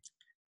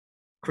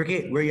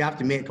 Cricket, where you have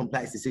to make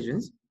complex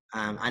decisions,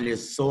 and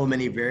there's so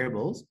many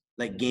variables,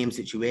 like game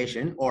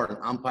situation or an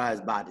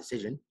umpire's bad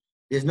decision,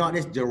 there's not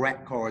this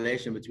direct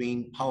correlation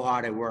between how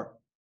hard I work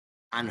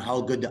and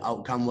how good the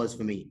outcome was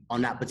for me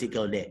on that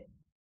particular day,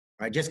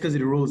 right? Just because of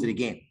the rules of the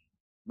game.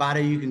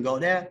 Batter, you can go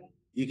there,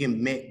 you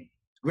can make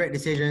great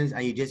decisions,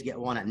 and you just get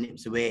one that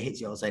nips away,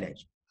 hits you outside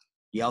edge.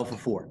 You're out for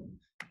 4.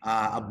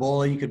 A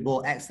bowler, you could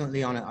bowl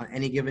excellently on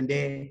any given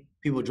day.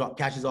 People drop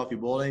catches off your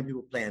bowling,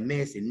 people play a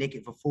miss, they nick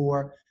it for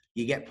 4.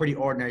 You get pretty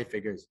ordinary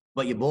figures,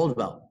 but you bowled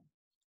well.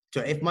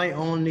 So if my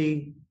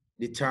only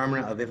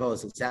determinant of if I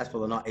was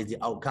successful or not is the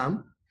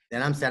outcome,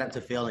 then I'm set up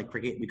to fail in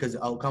cricket, because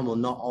the outcome will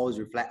not always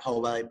reflect how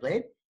well I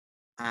played.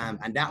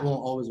 And that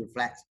won't always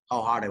reflect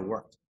how hard I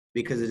worked,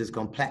 because it is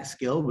complex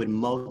skill with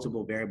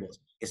multiple variables.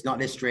 It's not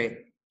this straight,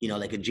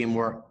 like a gym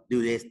work,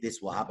 do this,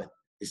 this will happen.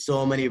 There's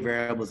so many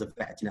variables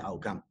affecting the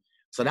outcome.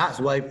 So that's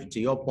why, to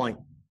your point,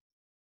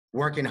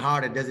 working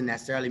harder doesn't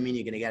necessarily mean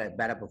you're going to get a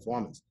better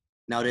performance.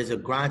 Now, there's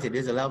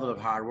a level of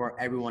hard work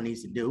everyone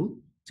needs to do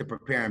to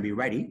prepare and be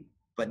ready.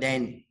 But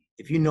then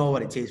if you know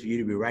what it takes for you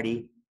to be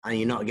ready and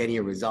you're not getting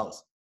your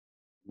results,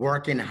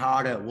 working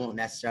harder won't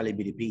necessarily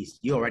be the piece.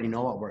 You already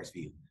know what works for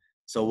you.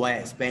 So why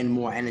expend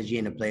more energy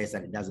in a place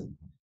that it doesn't?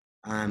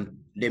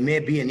 There may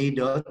be a need,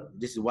 though.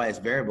 This is why it's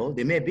variable.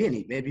 There may be a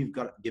need. Maybe you've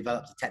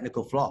developed a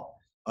technical flaw,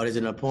 or there's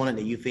an opponent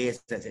that you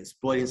face that's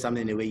exploiting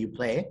something in the way you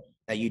play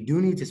that you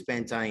do need to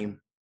spend time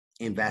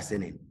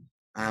investing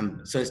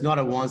in. So it's not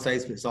a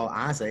one-size-fits-all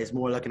answer. It's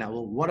more looking at,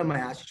 well, what am I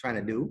actually trying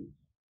to do?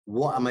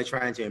 What am I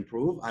trying to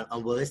improve?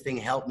 And will this thing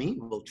help me?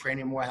 Will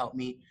training more help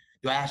me?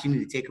 Do I actually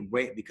need to take a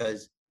break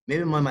because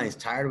maybe my mind is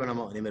tired when I'm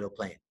out in the middle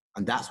playing?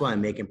 And that's why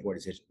I'm making poor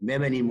decisions.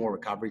 Maybe I need more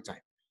recovery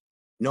time.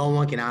 No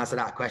one can answer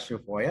that question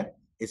for you.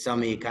 It's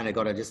something you kind of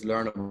got to just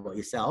learn about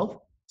yourself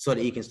so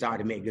that you can start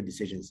to make good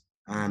decisions.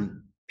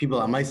 People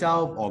like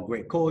myself, or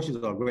great coaches,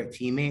 or great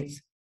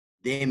teammates,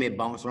 they may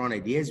bounce around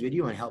ideas with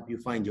you and help you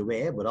find your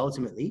way, but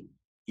ultimately,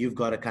 you've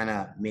got to kind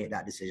of make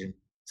that decision.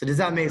 So does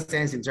that make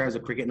sense in terms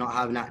of cricket not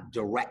having that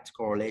direct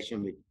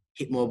correlation with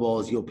hit more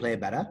balls, you'll play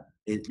better?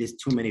 There's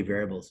too many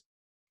variables.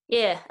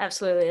 Yeah,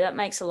 absolutely. That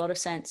makes a lot of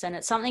sense. And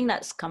it's something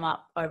that's come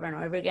up over and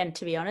over again,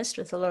 to be honest,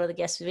 with a lot of the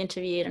guests we've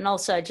interviewed, and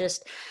also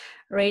just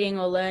reading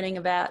or learning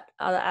about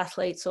other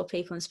athletes or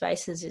people in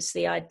spaces, is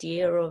the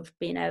idea of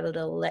being able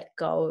to let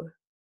go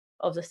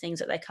of the things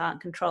that they can't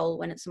control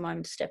when it's the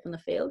moment to step on the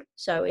field.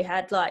 So we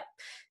had like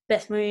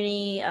Beth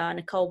Mooney,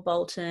 Nicole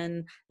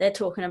Bolton, they're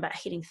talking about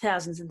hitting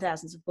thousands and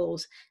thousands of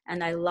balls,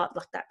 and they love,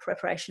 like, that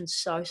preparation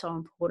so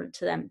important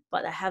to them.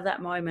 But they have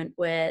that moment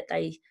where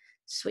they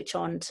switch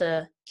on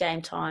to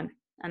game time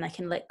and they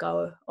can let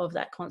go of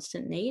that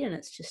constant need, and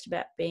it's just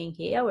about being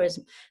here. Whereas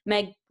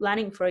Meg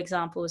Lanning, for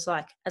example, was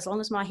like, as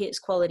long as my hit is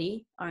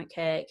quality, I don't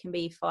care. It can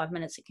be 5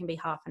 minutes, it can be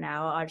half an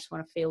hour. I just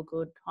want to feel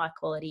good, high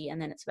quality, and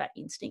then it's about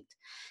instinct.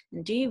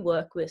 And do you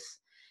work with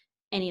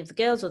any of the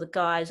girls or the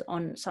guys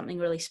on something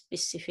really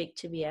specific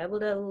to be able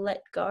to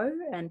let go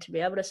and to be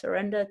able to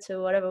surrender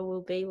to whatever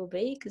will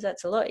be? Because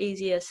that's a lot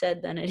easier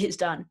said than it is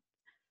done.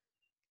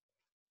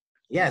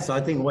 Yeah, so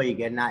I think what you're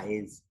getting at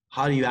is,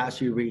 how do you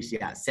actually reach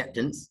the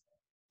acceptance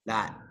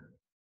that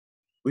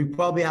we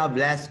probably have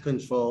less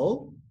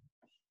control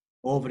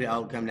over the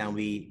outcome than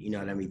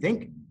we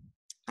think,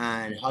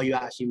 and how you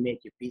actually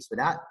make your peace with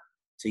that.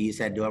 So you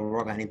said, do I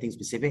work on anything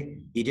specific?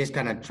 You just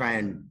kind of try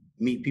and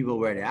meet people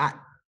where they're at,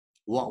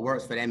 what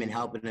works for them, and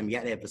helping them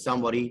get there. For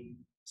somebody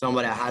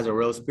that has a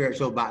real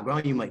spiritual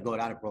background, you might go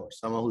that approach.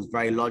 Someone who's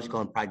very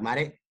logical and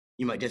pragmatic,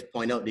 you might just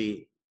point out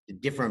the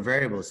different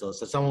variables. So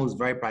someone who's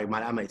very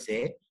pragmatic, I might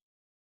say,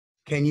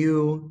 can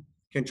you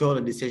control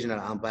the decision that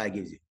an umpire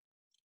gives you?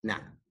 Nah.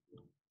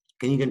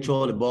 Can you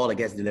control the ball that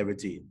gets delivered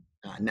to you?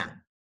 Nah.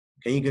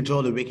 Can you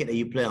control the wicket that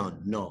you play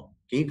on? No.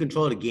 Can you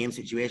control the game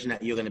situation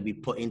that you're going to be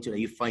put into, that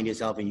you find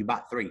yourself in? You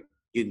bat 3.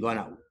 You can go in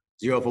at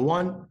 0 for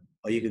 1,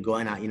 or you could go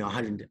in at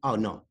 100. Oh,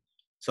 no.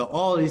 So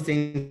all these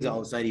things are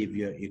outside of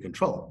your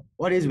control.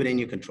 What is within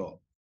your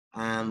control?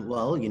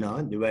 Well,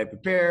 the way I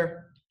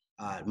prepare,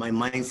 my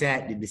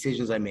mindset, the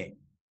decisions I make.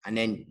 And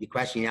then the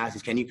question you ask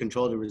is, can you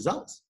control the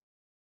results?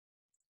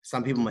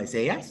 Some people might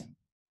say yes.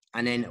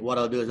 And then what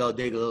I'll do is I'll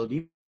dig a little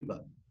deeper.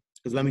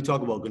 Because when we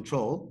talk about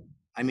control,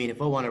 I mean,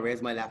 if I want to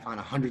raise my left hand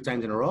 100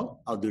 times in a row,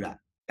 I'll do that.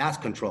 That's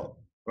control,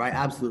 right?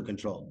 Absolute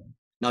control.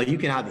 Now, you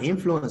can have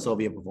influence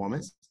over your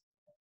performance,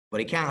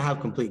 but it can't have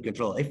complete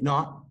control. If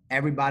not,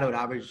 everybody would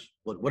average,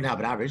 wouldn't have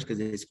an average because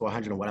they score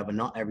 100 or whatever,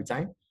 not every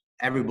time.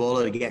 Every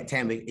bowler would get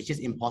 10, but it's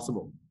just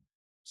impossible.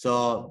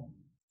 So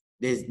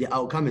the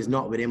outcome is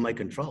not within my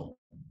control.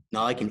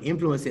 Now, I can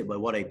influence it by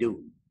what I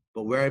do,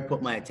 but where I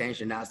put my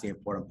attention, that's the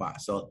important part.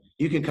 So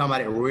you can come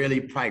at it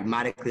really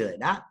pragmatically like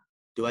that.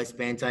 Do I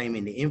spend time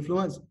in the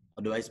influence,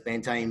 or do I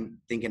spend time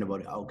thinking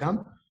about the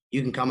outcome?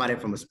 You can come at it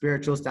from a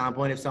spiritual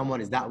standpoint. If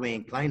someone is that way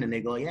inclined and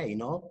they go, yeah,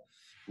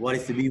 what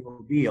is to be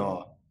will be,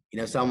 or,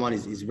 someone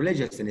is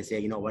religious and they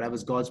say,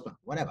 whatever's God's plan,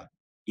 whatever.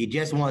 You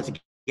just want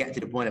to get to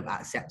the point of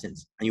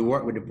acceptance, and you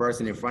work with the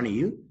person in front of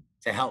you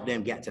to help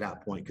them get to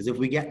that point. Because if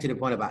we get to the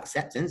point of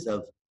acceptance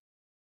of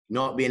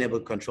not being able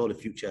to control the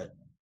future,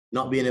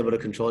 not being able to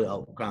control the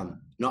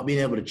outcome, not being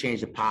able to change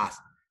the past,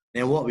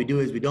 then what we do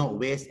is we don't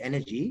waste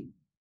energy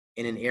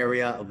in an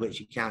area of which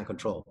you can't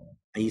control.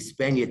 And you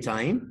spend your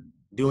time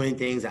doing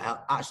things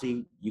that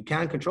actually you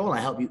can control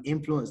and help you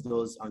influence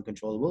those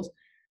uncontrollables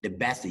the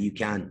best that you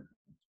can.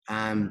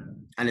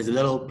 And there's a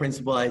little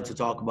principle I like to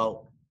talk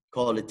about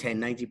called the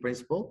 10-90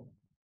 principle.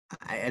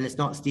 And it's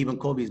not Stephen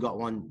Covey's got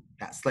one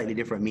that's slightly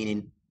different,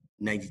 meaning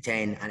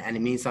 90-10, and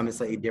it means something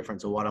slightly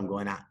different to what I'm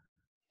going at.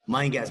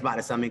 Mine gets back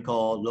to something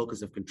called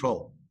locus of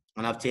control.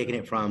 And I've taken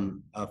it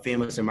from a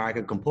famous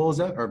American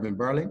composer, Irving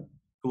Berlin,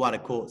 who had a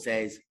quote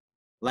says,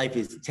 life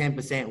is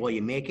 10% what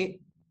you make it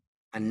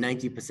and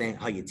 90%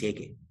 how you take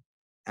it.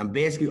 And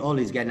basically all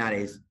he's getting at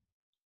is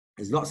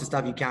there's lots of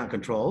stuff you can't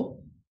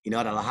control,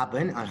 that'll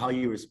happen, and how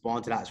you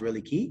respond to that's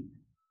really key.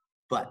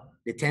 But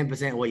the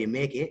 10% what you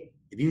make it,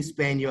 if you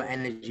spend your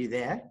energy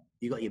there,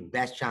 you got your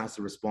best chance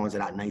to respond to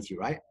that 90,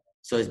 right?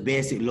 So it's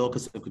basic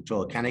locus of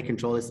control. Can I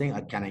control this thing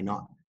or can I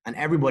not? And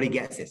everybody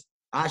gets this.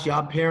 Actually,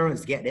 our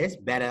parents get this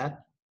better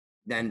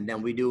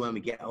than we do when we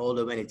get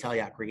older, when they tell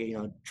you at cricket,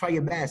 try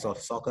your best, or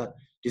soccer,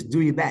 just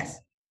do your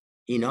best,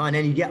 and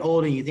then you get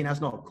older and you think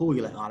that's not cool.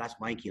 You're like, oh, that's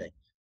wanky. Like,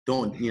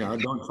 don't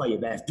try your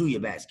best, do your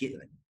best.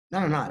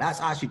 No,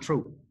 that's actually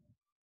true.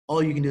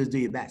 All you can do is do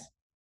your best.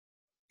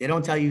 They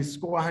don't tell you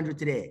score 100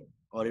 today,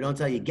 or they don't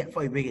tell you get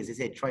 5 wickets. They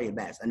say try your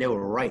best, and they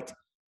were right.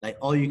 Like,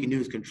 all you can do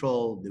is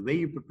control the way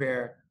you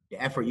prepare,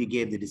 the effort you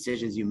give, the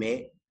decisions you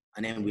make,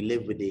 and then we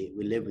live with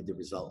the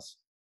results.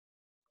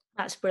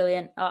 That's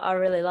brilliant. I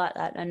really like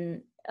that.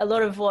 And a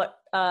lot of what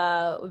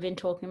we've been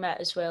talking about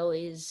as well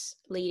is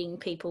leading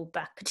people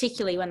back,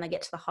 particularly when they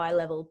get to the high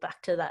level,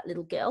 back to that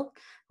little girl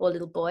or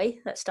little boy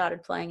that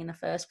started playing in the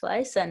first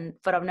place.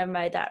 But I've never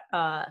made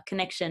that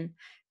connection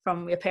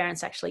from your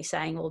parents actually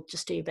saying, well,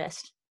 just do your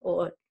best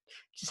or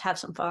just have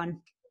some fun.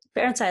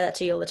 Parents say that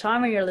to you all the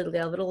time when you're a little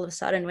girl, but all of a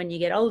sudden when you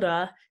get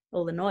older,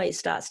 all the noise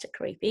starts to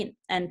creep in.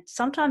 And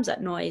sometimes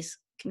that noise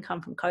can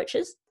come from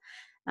coaches.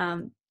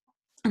 And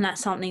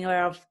that's something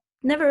where I've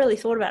never really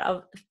thought about.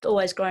 I've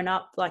always grown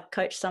up like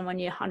coach someone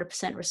you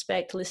 100%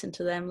 respect, listen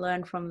to them,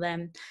 learn from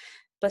them.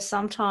 But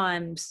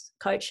sometimes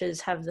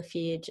coaches have the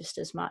fear just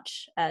as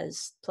much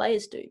as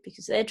players do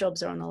because their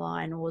jobs are on the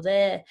line, or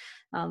their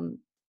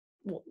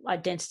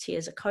identity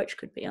as a coach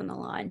could be on the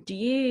line. Do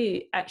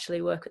you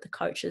actually work with the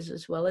coaches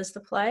as well as the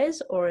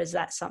players, or is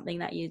that something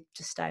that you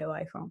just stay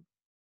away from?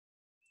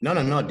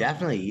 No,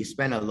 definitely. You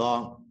spend a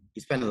lot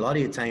of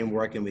your time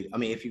working with,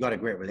 if you got a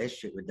great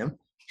relationship with them.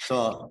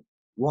 So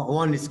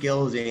one of the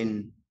skills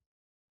in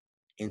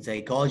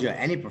psychology or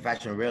any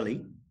profession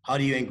really, how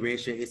do you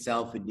ingratiate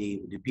yourself with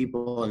the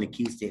people and the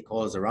key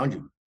stakeholders around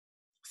you?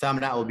 Some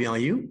of that will be on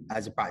you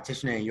as a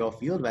practitioner in your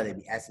field, whether it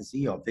be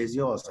S&C or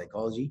physio or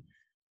psychology.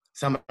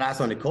 Some of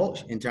that's on the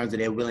coach in terms of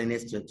their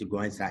willingness to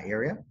go into that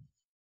area.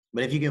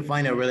 But if you can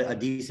find a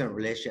decent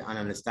relationship and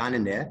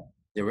understanding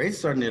there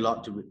is certainly a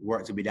lot to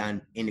work to be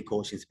done in the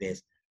coaching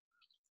space,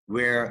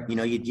 where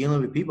you're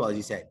dealing with people, as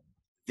you said.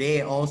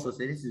 They also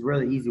say this is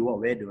really easy what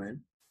we're doing.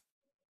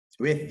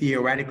 We're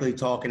theoretically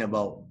talking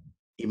about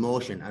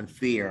emotion and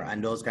fear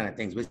and those kind of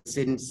things. We're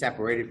sitting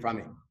separated from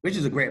it, which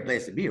is a great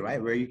place to be,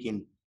 right? Where you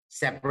can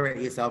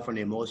separate yourself from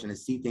the emotion and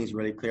see things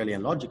really clearly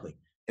and logically.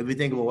 If we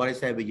think about what I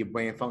said with your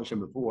brain function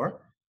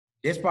before,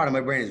 this part of my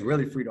brain is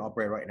really free to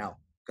operate right now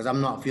because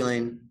I'm not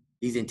feeling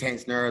these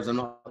intense nerves. I'm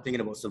not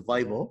thinking about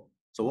survival.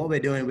 So what we're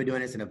doing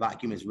this in a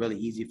vacuum. It's really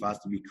easy for us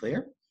to be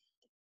clear.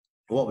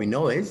 What we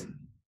know is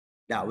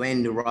that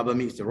when the rubber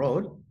meets the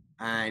road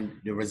and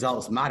the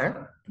results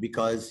matter,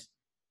 because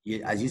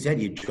as you said,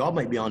 your job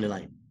might be on the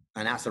line,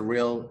 and that's a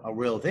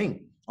real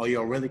thing, or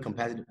you're a really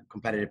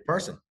competitive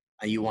person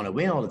and you want to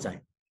win all the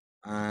time.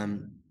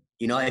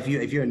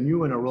 If you're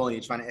new in a role and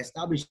you're trying to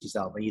establish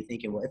yourself and you're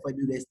thinking, well, if I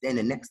do this, then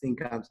the next thing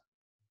comes.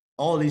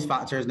 All these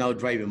factors now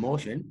drive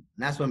emotion, and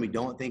that's when we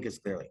don't think as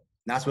clearly.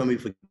 That's when we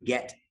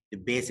forget the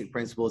basic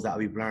principles that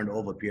we've learned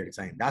over a period of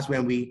time. That's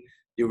when the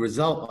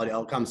result or the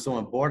outcome is so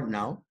important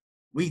now.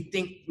 We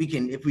think we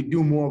can, if we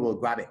do more, we'll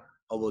grab it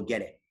or we'll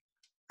get it.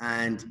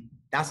 And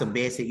that's a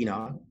basic, I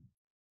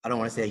don't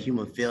want to say a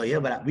human failure,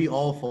 but we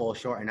all fall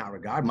short in that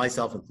regard,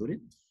 myself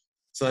included.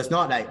 So it's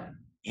not like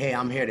hey,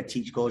 I'm here to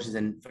teach coaches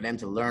and for them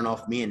to learn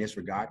off me in this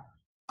regard.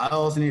 I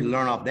also need to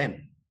learn off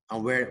them.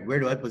 And where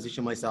do I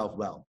position myself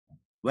well?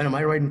 When am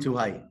I riding too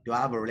high? Do I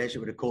have a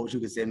relationship with a coach who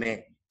can say,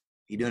 man,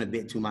 you're doing a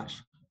bit too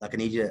much. Like I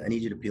need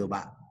you to peel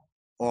back.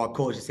 Or a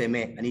coach to say,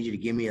 man, I need you to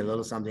give me a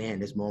little something here in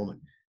this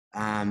moment.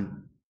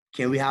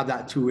 Can we have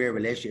that two-way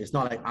relationship? It's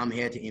not like I'm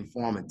here to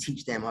inform and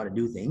teach them how to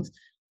do things.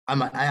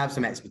 I have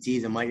some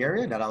expertise in my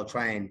area that I'll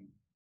try and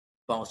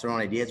bounce around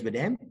ideas with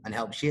them and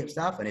help shape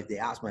stuff. And if they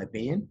ask my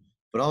opinion,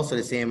 but also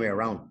the same way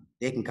around,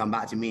 they can come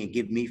back to me and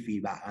give me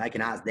feedback. And I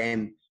can ask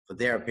them for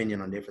their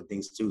opinion on different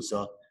things too.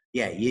 So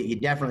yeah, you're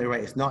definitely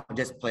right. It's not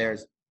just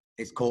players,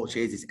 it's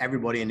coaches, it's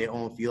everybody in their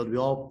own field. We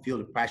all feel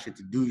the pressure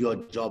to do your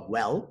job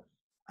well.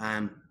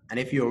 And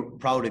if you're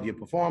proud of your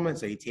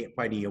performance or you take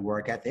pride in your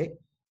work ethic,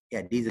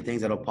 yeah, these are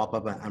things that'll pop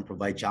up and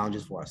provide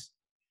challenges for us.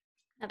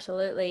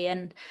 Absolutely.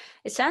 And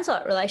it sounds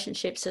like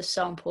relationships are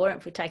so important.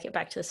 If we take it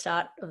back to the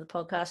start of the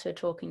podcast, we're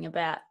talking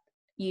about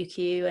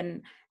UQ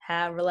and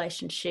how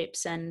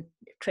relationships and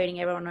treating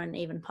everyone on an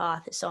even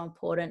path is so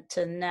important,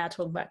 to now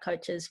talking about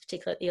coaches,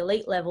 particularly at the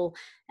elite level.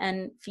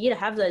 And for you to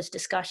have those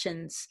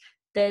discussions,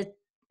 there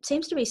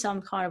seems to be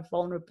some kind of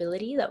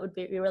vulnerability that would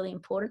be really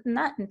important in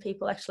that. And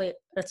people actually,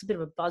 it's a bit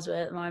of a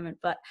buzzword at the moment,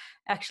 but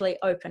actually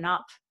open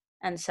up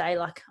and say,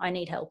 like, I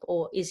need help,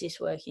 or is this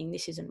working?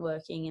 This isn't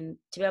working. And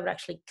to be able to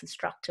actually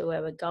construct to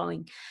where we're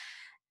going.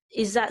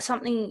 Is that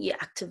something you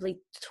actively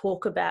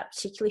talk about,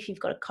 particularly if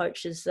you've got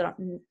coaches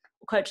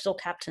or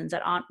captains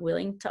that aren't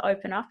willing to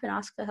open up and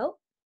ask for help?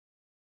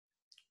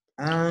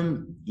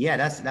 Yeah,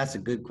 that's a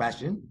good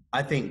question.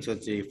 I think to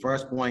the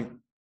first point,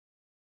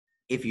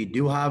 if you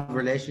do have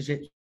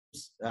relationships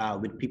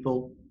with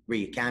people where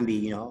you can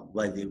be,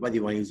 whether you want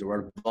to use the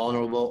word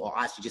vulnerable or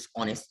actually just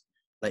honest.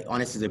 Like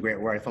honest is a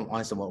great word if I'm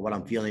honest about what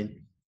I'm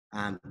feeling.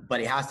 But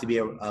it has to be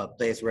a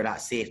place where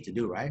that's safe to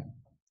do, right?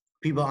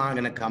 People aren't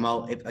going to come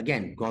out,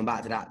 again, going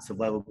back to that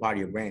survival part of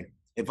your brain.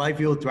 If I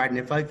feel threatened,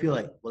 if I feel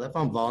like, well, if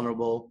I'm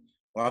vulnerable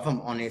or if I'm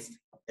honest,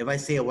 if I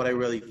say what I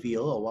really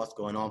feel or what's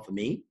going on for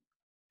me,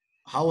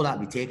 how will that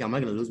be taken? Am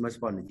I going to lose my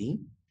spot in the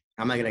team?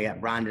 Am I going to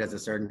get branded as a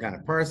certain kind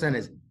of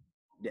person?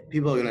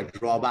 People are going to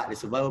draw back the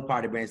survival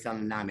part of the brain telling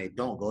them, nah, mate,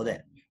 don't go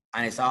there.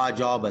 And it's our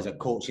job as a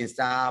coaching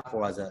staff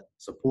or as a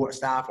support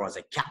staff or as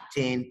a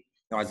captain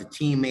or as a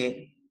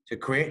teammate to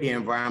create the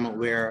environment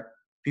where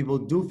people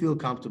do feel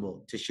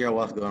comfortable to share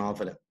what's going on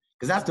for them.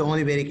 Because that's the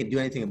only way they can do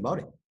anything about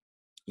it.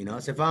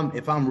 So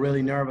if I'm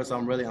really nervous,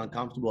 I'm really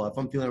uncomfortable, if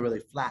I'm feeling really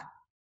flat,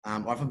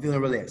 or if I'm feeling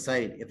really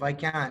excited, if I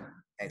can't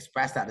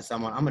express that to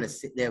someone, I'm going to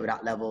sit there with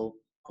that level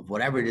of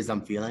whatever it is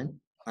I'm feeling,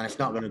 and it's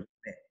not going to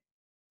fit.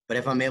 But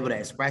if I'm able to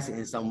express it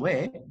in some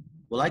way,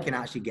 well, I can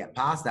actually get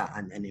past that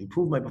and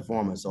improve my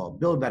performance or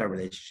build better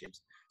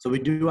relationships. So we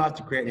do have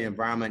to create an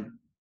environment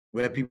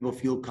where people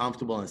feel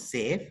comfortable and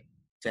safe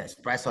to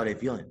express how they're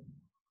feeling.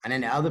 And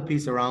then the other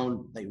piece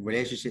around like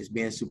relationships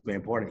being super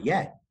important.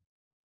 Yeah,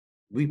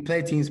 we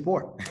play team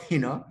sport,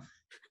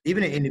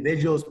 even in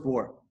individual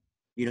sport,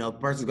 a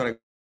person's got a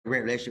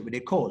great relationship with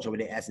their coach or with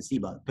their S&C,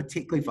 but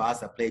particularly for us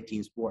that play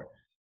team sport,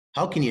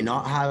 how can you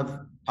have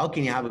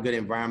a good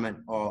environment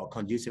or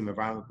conducive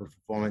environment for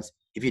performance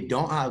if you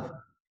don't have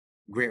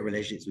great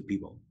relationships with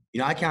people?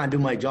 I can't do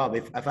my job.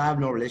 If I have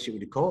no relationship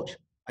with the coach,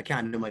 I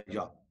can't do my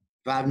job.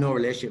 If I have no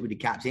relationship with the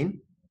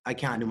captain, I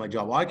can't do my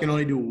job. Or I can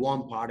only do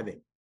one part of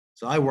it.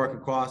 So I work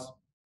across,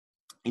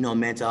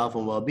 mental health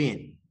and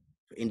well-being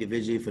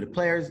individually for the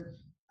players,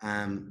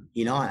 and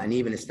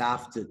even the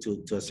staff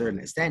to a certain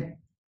extent.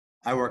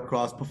 I work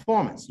across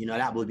performance,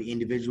 that would be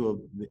individually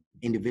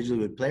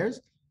with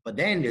players. But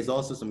then there's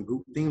also some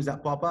group themes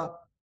that pop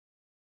up.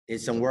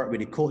 There's some work with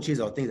the coaches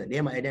or things that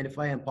they might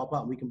identify and pop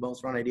up, and we can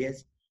bounce around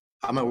ideas.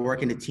 I might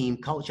work in the team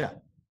culture,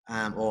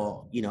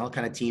 or,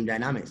 kind of team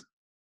dynamics.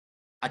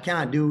 I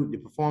can't do the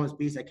performance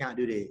piece. I can't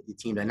do the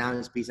team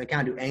dynamics piece. I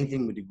can't do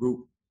anything with the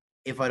group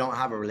if I don't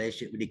have a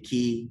relationship with the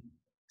key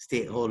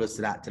stakeholders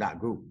to that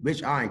group,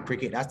 which are in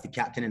cricket, that's the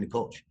captain and the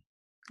coach.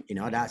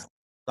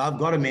 So I've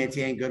got to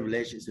maintain good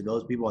relationships with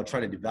those people. I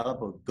try to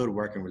develop a good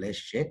working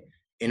relationship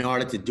in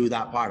order to do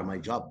that part of my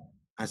job.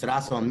 And so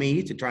that's on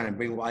me to try and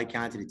bring what I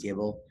can to the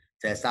table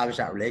to establish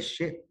that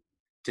relationship,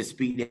 to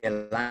speak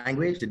their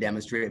language, to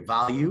demonstrate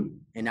value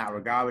in that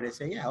regard, where they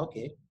say, yeah,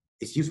 okay,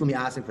 it's useful me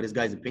asking for this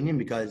guy's opinion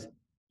because,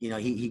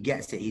 he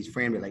gets it. He's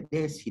framed it like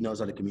this. He knows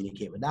how to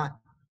communicate with that.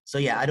 So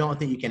yeah, I don't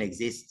think you can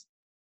exist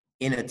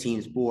in a team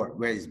sport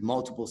where there's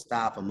multiple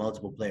staff and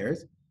multiple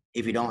players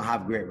if you don't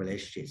have great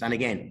relationships. And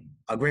again,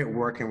 a great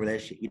working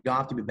relationship. You don't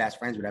have to be best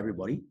friends with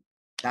everybody.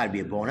 That'd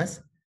be a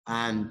bonus.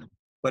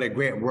 But a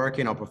great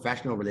working or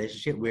professional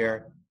relationship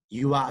where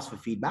you ask for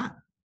feedback.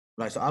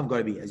 Right? So I've got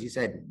to be, as you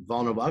said,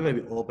 vulnerable. I've got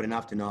to be open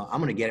enough to know I'm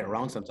going to get it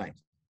wrong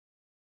sometimes.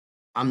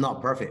 I'm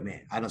not perfect,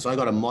 man. So I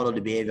got to model the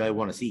behavior I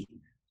want to see.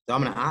 So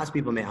I'm going to ask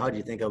people, man, how do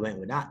you think I went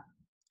with that?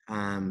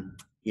 Time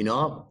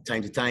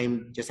to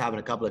time, just having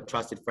a couple of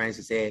trusted friends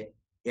to say,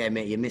 yeah,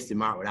 man, you missed the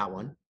mark with that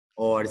one.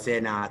 Or to say,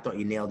 nah, I thought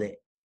you nailed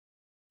it.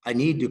 I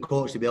need the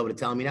coach to be able to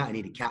tell me that. I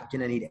need the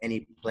captain. I need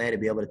any player to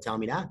be able to tell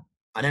me that.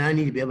 And then I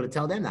need to be able to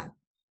tell them that,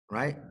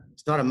 right?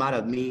 it's not a matter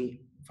of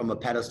me from a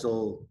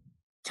pedestal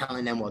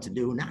telling them what to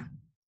do. Nah,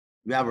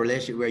 we have a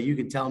relationship where you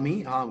can tell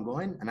me how I'm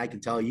going and I can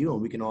tell you,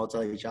 and we can all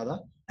tell each other.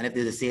 And if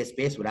there's a safe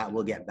space with that,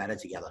 we'll get better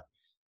together.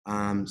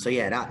 So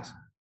yeah, that's,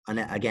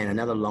 and again,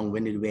 another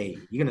long-winded way.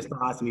 You're going to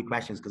start asking me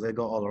questions because I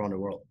go all around the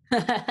world.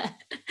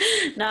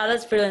 No,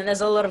 that's brilliant.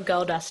 There's a lot of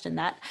gold dust in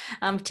that,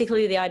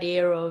 particularly the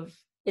idea of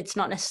it's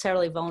not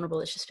necessarily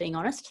vulnerable, it's just being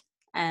honest,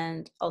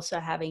 and also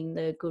having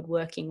the good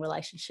working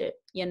relationship.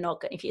 You're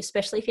not going,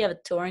 especially if you have a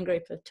touring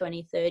group of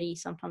 20, 30,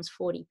 sometimes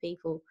 40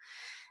 people,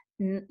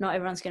 not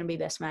everyone's going to be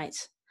best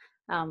mates.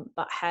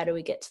 But how do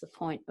we get to the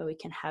point where we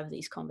can have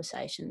these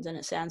conversations? And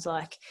it sounds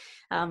like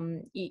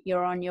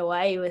you're on your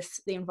way with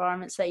the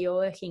environments that you're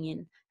working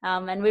in.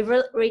 And we've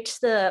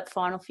reached the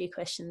final few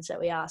questions that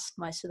we ask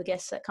most of the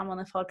guests that come on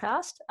the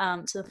podcast.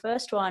 So the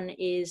first one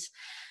is,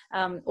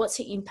 what's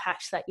the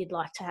impact that you'd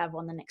like to have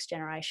on the next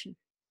generation?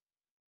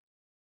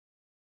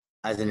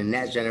 As in the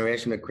next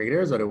generation of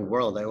cricketers or the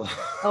world? Or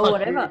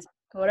whatever.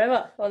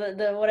 Or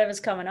the whatever's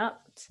coming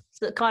up.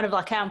 So kind of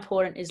like, how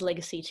important is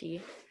legacy to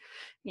you?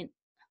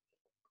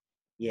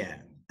 Yeah,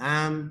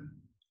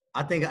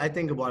 I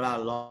think about that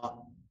a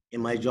lot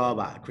in my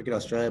job at Cricket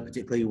Australia,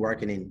 particularly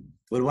working in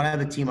with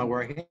whatever team I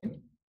work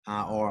in,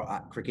 or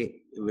at cricket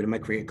with my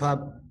cricket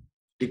club.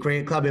 The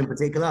cricket club in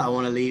particular, I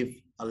want to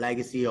leave a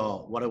legacy,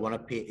 or what I want to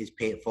pay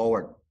it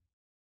forward.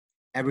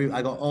 I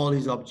got all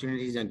these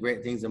opportunities and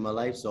great things in my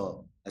life,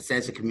 so a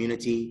sense of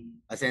community,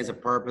 a sense of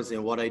purpose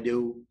in what I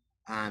do,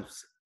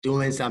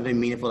 doing something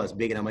meaningful that's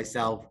bigger than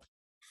myself,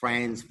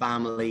 friends,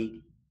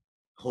 family,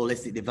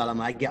 holistic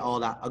development. I got all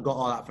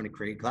that from the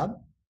cricket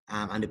club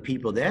and the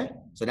people there.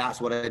 So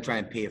that's what I try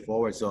and pay it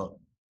forward. So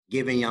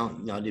giving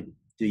the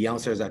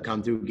youngsters that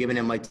come through, giving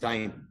them my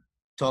time,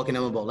 talking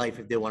to them about life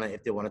if they want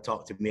to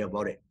talk to me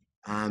about it.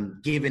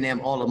 Giving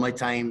them all of my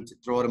time to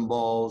throw them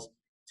balls,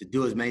 to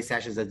do as many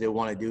sessions as they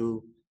want to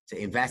do,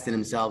 to invest in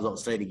themselves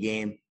outside the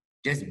game,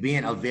 just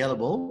being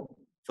available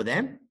for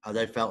them as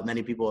I felt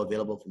many people are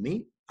available for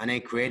me, and then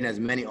creating as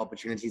many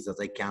opportunities as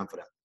I can for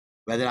them.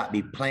 Whether that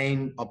be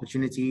playing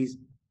opportunities,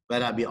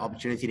 whether that be an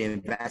opportunity to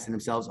invest in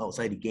themselves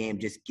outside the game,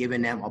 just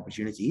giving them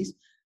opportunities.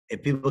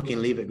 If people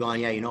can leave it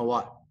going, yeah, you know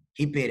what?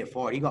 He paid it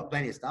forward. He got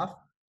plenty of stuff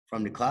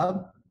from the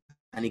club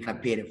and he can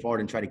pay it forward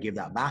and try to give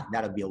that back.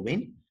 That'll be a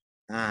win.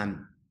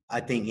 I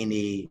think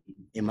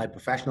in my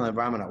professional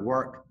environment at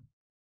work,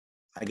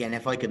 again,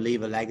 if I could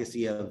leave a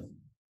legacy of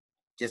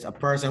just a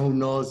person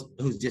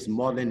who's just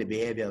modeling the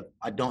behavior of,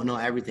 I don't know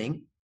everything.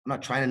 I'm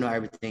not trying to know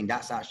everything.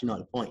 That's actually not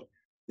the point.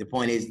 The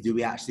point is,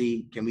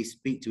 can we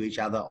speak to each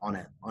other on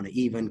an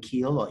even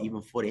keel or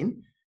even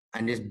footing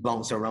and just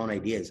bounce around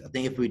ideas? I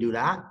think if we do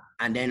that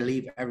and then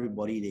leave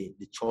everybody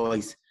the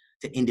choice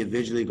to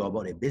individually go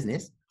about their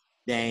business,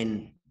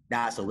 then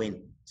that's a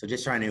win. So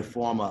just trying to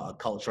inform a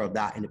culture of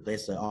that in the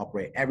place to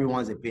operate.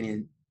 Everyone's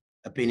opinion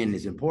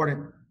is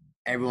important.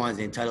 Everyone's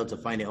entitled to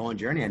find their own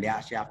journey and they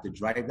actually have to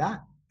drive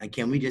that. And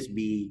can we just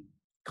be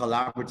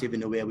collaborative in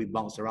the way we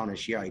bounce around and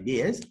share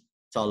ideas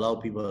to allow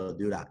people to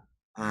do that?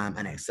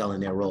 And excel in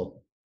their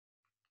role.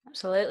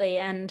 Absolutely.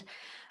 And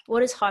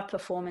what is high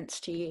performance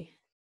to you?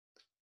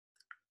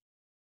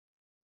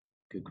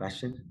 Good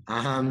question.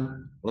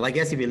 Well, I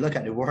guess if you look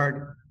at the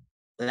word,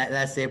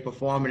 let's say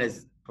performing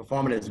as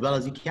well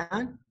as you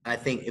can. I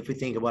think if we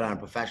think about it in a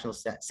professional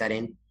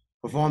setting,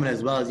 performing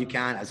as well as you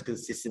can, as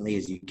consistently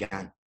as you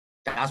can.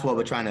 That's what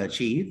we're trying to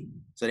achieve.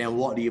 So then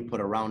what do you put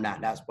around that?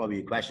 That's probably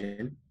your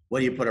question. What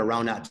do you put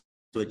around that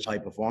to achieve high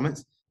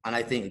performance? And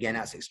I think, again,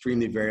 that's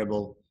extremely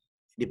variable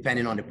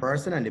depending on the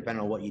person and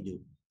depending on what you do.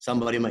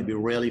 Somebody might be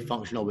really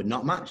functional with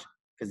not much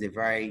because they're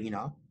very,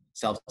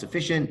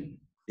 self-sufficient.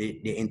 They're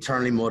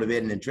internally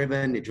motivated and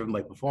driven. They're driven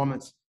by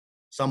performance.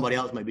 Somebody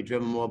else might be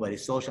driven more by the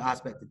social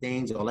aspect of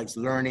things or likes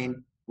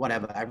learning,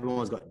 whatever.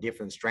 Everyone's got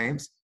different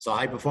strengths. So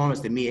high performance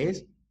to me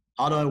is,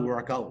 how do I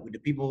work out with the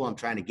people who I'm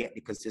trying to get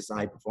the consistent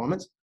high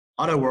performance?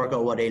 How do I work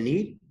out what they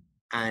need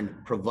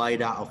and provide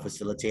that or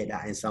facilitate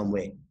that in some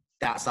way?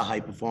 That's a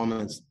high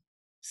performance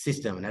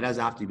system. And that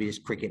doesn't have to be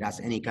just cricket. That's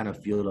any kind of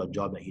field or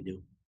job that you do.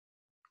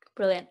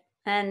 Brilliant.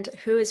 And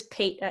who is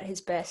Pete at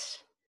his best?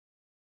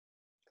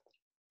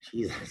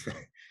 Jesus.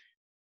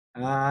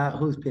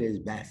 Who's Pete at his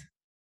best?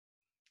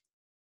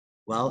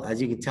 Well, as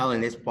you can tell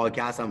in this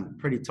podcast, I'm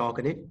pretty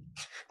talkative.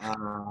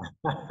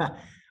 I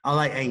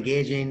like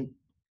engaging.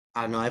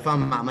 I don't know, if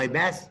I'm at my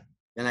best,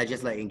 then I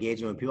just like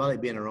engaging with people. I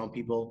like being around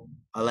people.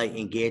 I like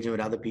engaging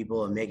with other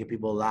people and making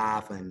people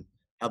laugh and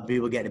help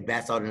people get the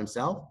best out of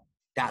themselves.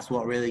 That's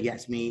what really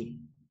gets me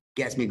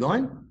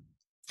going.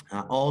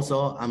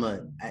 Also,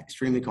 I'm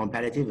extremely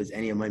competitive, as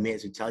any of my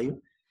mates would tell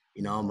you.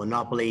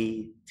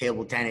 Monopoly,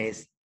 table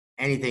tennis,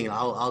 anything,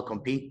 I'll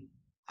compete.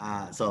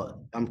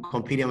 So I'm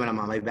competing when I'm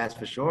at my best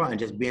for sure, and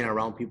just being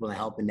around people and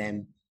helping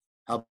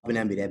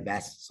them be their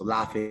best. So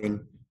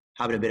laughing,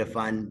 having a bit of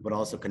fun, but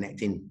also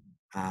connecting.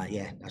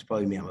 That's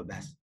probably me at my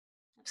best.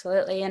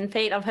 Absolutely. And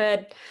Pete, I've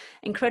heard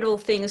incredible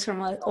things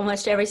from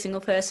almost every single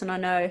person I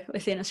know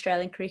within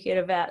Australian cricket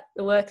about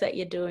the work that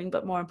you're doing,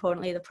 but more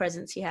importantly, the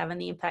presence you have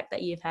and the impact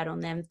that you've had on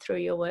them through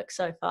your work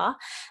so far.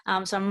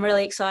 So I'm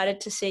really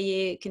excited to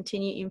see you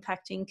continue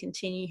impacting,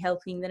 continue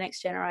helping the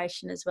next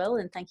generation as well.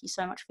 And thank you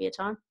so much for your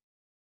time.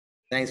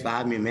 Thanks for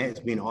having me, mate. It's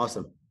been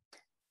awesome.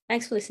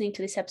 Thanks for listening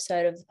to this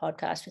episode of the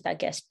podcast with our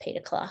guest,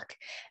 Peter Clarke.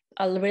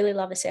 I really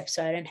love this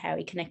episode and how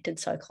he connected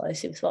so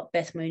closely with what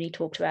Beth Mooney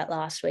talked about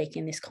last week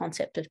in this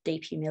concept of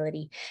deep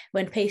humility.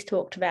 When Pete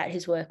talked about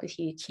his work with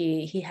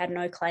UQ, he had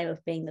no claim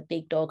of being the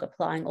big dog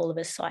applying all of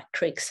his psych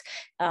tricks,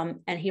 and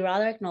he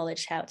rather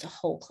acknowledged how it's a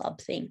whole club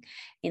thing,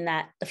 in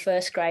that the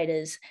first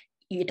graders,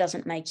 it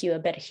doesn't make you a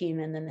better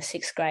human than the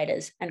sixth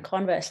graders. And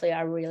conversely,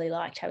 I really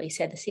liked how he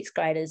said the sixth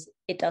graders,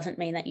 it doesn't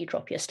mean that you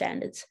drop your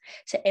standards.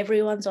 So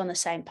everyone's on the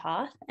same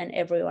path and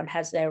everyone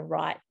has their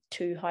right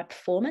to high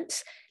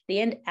performance. The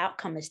end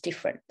outcome is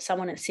different.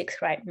 Someone in sixth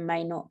grade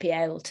may not be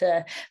able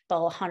to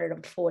bowl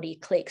 140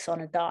 clicks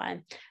on a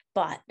dime,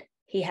 but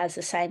he has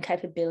the same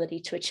capability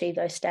to achieve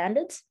those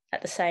standards.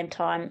 At the same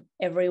time,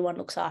 everyone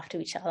looks after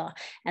each other.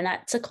 And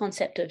that's a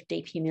concept of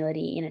deep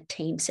humility in a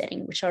team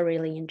setting, which I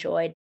really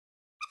enjoyed.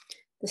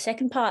 The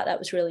second part that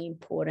was really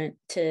important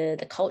to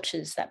the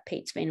cultures that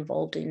Pete's been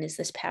involved in is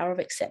this power of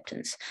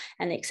acceptance,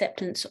 and the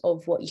acceptance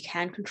of what you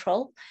can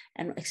control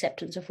and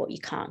acceptance of what you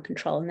can't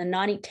control. And the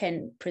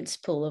 90-10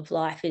 principle of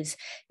life is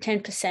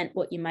 10%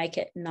 what you make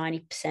it,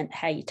 90%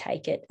 how you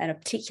take it. And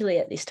particularly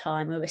at this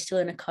time where we're still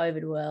in a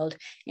COVID world,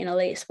 in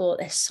elite sport,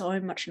 there's so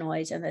much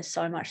noise and there's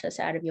so much that's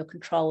out of your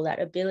control,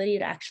 that ability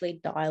to actually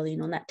dial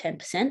in on that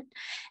 10%. And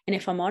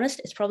if I'm honest,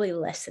 it's probably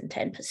less than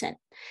 10%.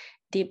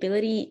 The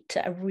ability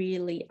to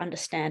really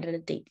understand at a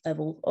deep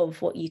level of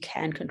what you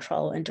can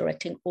control and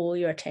directing all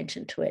your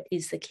attention to it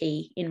is the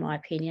key, in my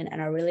opinion.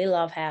 And I really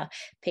love how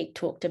Pete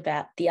talked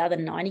about the other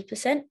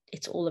 90%.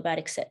 It's all about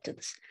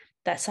acceptance.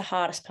 That's the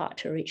hardest part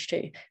to reach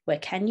to, where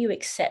can you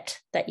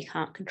accept that you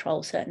can't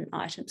control certain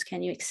items?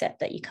 Can you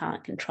accept that you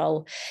can't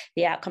control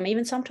the outcome?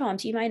 Even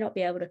sometimes you may not be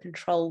able to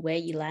control where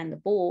you land the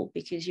ball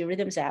because your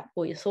rhythm's out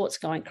or your thoughts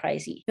going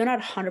crazy. You're not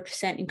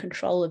 100% in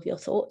control of your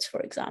thoughts,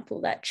 for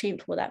example. That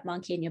chimp or that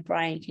monkey in your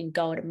brain can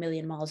go at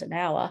 1,000,000 miles an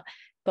hour,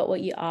 but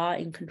what you are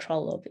in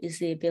control of is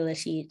the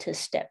ability to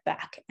step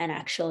back and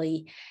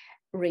actually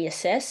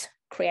reassess,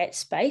 create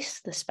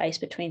space, the space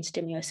between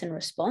stimulus and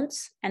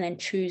response, and then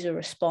choose a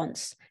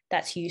response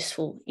that's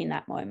useful in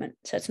that moment.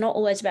 So it's not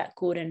always about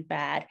good and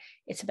bad.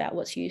 It's about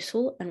what's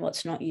useful and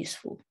what's not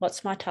useful.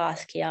 What's my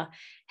task here?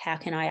 How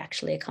can I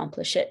actually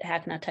accomplish it? How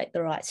can I take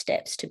the right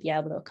steps to be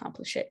able to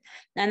accomplish it?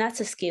 And that's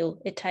a skill.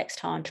 It takes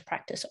time to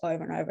practice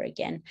over and over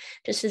again,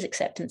 just as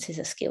acceptance is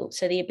a skill.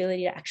 So the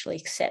ability to actually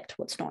accept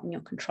what's not in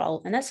your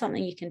control. And that's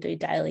something you can do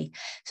daily.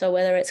 So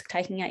whether it's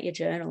taking out your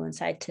journal and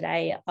say,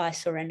 today I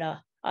surrender,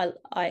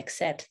 I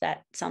accept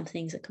that some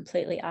things are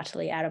completely,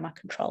 utterly out of my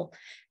control,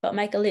 but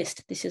make a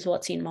list. This is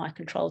what's in my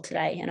control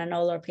today. And I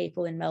know a lot of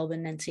people in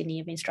Melbourne and Sydney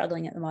have been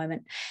struggling at the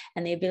moment,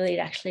 and the ability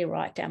to actually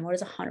write down what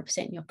is 100%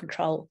 in your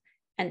control.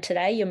 And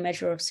today your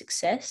measure of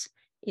success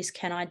is,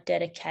 can I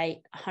dedicate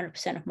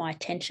 100% of my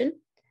attention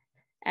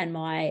and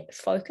my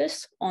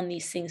focus on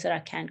these things that I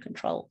can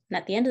control? And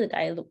at the end of the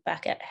day, look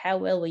back at how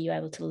well were you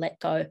able to let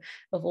go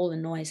of all the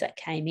noise that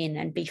came in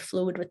and be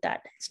fluid with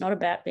that. It's not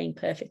about being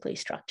perfectly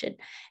structured.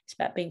 It's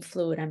about being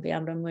fluid and being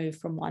able to move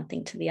from one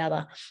thing to the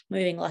other,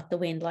 moving like the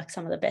wind, like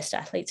some of the best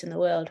athletes in the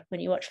world.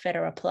 When you watch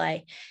Federer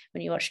play,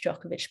 when you watch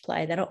Djokovic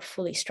play, they're not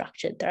fully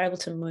structured. They're able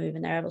to move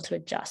and they're able to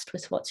adjust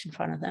with what's in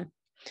front of them.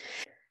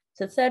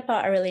 So the third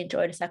part I really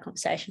enjoyed with our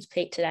conversation with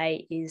Pete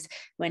today is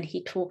when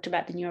he talked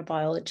about the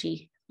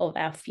neurobiology of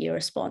our fear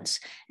response.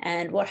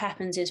 And what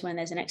happens is when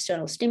there's an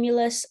external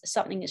stimulus,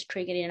 something is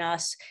triggered in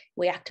us,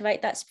 we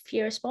activate that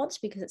fear response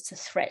because it's a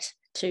threat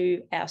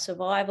to our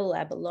survival,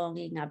 our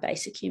belonging, our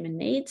basic human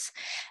needs.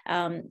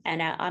 And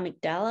our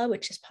amygdala,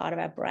 which is part of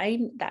our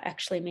brain, that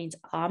actually means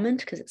almond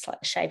because it's like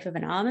the shape of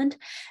an almond,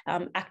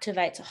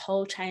 activates a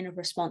whole chain of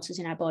responses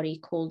in our body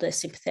called the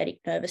sympathetic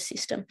nervous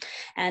system.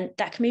 And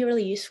that can be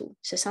really useful.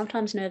 So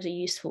sometimes nerves are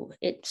useful.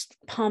 It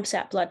pumps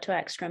out blood to our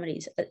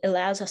extremities. It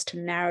allows us to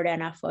narrow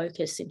down our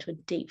focus into a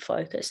deep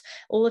focus.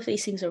 All of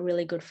these things are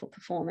really good for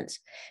performance.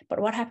 But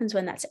what happens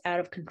when that's out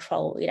of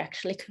control? It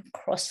actually can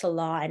cross the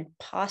line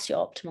past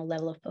your optimal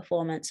level of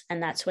performance,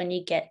 and that's when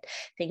you get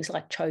things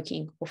like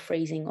choking or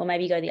freezing, or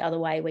maybe go the other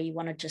way where you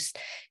want to just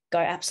go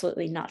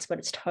absolutely nuts, but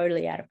it's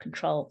totally out of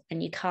control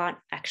and you can't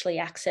actually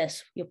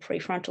access your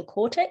prefrontal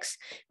cortex,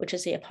 which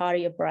is the part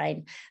of your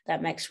brain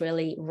that makes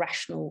really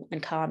rational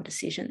and calm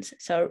decisions.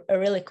 So a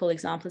really cool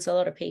example is a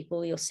lot of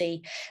people, you'll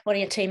see one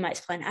of your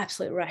teammates play an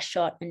absolute rash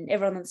shot and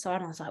everyone on the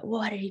sideline was like,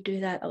 why did he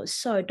do that? That was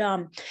so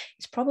dumb.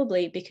 It's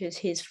probably because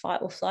his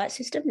fight or flight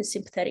system, his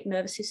sympathetic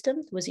nervous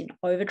system, was in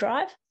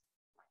overdrive,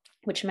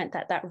 which meant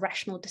that that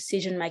rational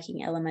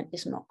decision-making element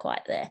is not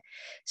quite there.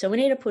 So we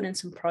need to put in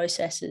some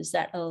processes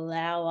that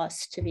allow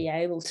us to be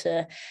able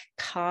to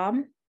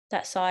calm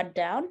that side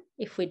down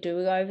if we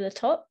do go over the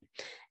top,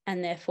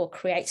 and therefore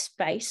create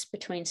space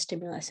between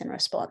stimulus and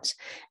response.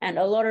 And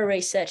a lot of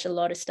research, a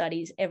lot of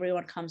studies,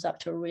 everyone comes up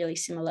to a really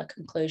similar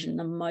conclusion.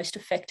 The most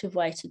effective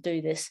way to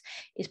do this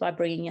is by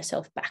bringing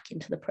yourself back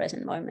into the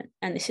present moment.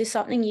 And this is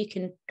something you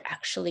can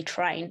actually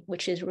train,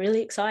 which is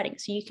really exciting.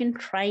 So you can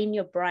train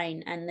your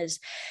brain, and there's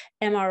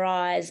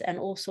MRIs and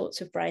all sorts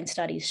of brain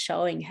studies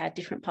showing how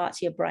different parts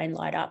of your brain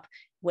light up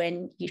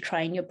when you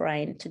train your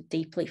brain to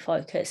deeply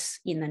focus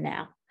in the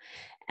now.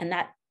 And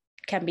that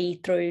can be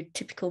through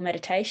typical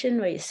meditation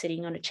where you're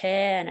sitting on a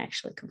chair and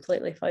actually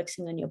completely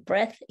focusing on your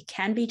breath. It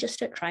can be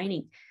just at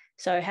training.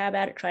 So how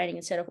about at training,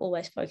 instead of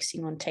always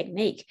focusing on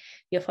technique,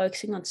 you're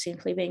focusing on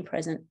simply being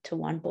present to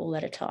one ball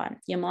at a time.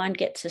 Your mind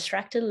gets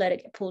distracted, let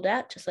it get pulled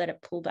out, just let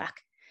it pull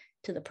back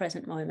to the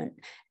present moment.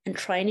 And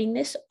training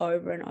this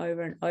over and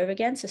over and over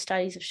again. So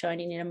studies have shown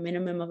you need a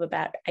minimum of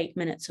about 8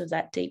 minutes of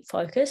that deep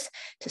focus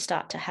to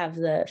start to have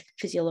the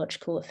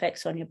physiological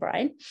effects on your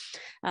brain.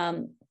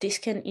 This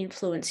can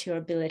influence your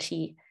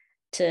ability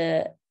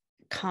to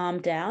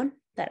calm down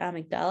that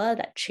amygdala,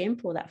 that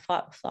chimp, or that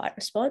fight or flight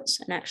response,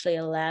 and actually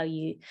allow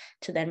you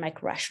to then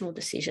make rational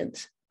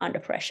decisions under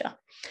pressure.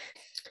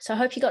 So I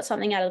hope you got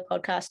something out of the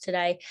podcast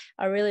today.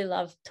 I really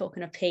love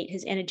talking to Pete.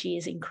 His energy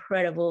is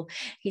incredible.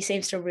 He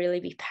seems to really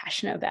be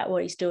passionate about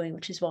what he's doing,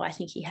 which is why I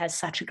think he has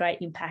such a great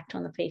impact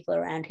on the people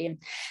around him.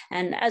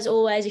 And as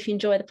always, if you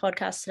enjoy the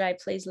podcast today,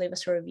 please leave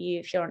us a review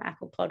if you're on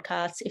Apple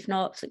Podcasts. If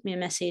not, flick me a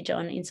message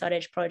on Inside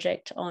Edge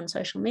Project on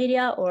social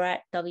media or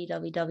at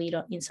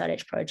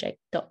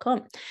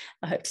www.insideedgeproject.com.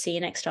 I hope to see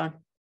you next time.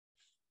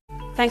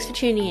 Thanks for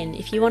tuning in.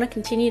 If you want to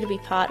continue to be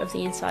part of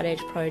the Inside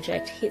Edge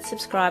project, hit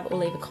subscribe or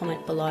leave a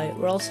comment below.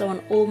 We're also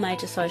on all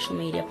major social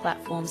media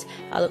platforms.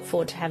 I look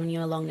forward to having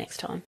you along next time.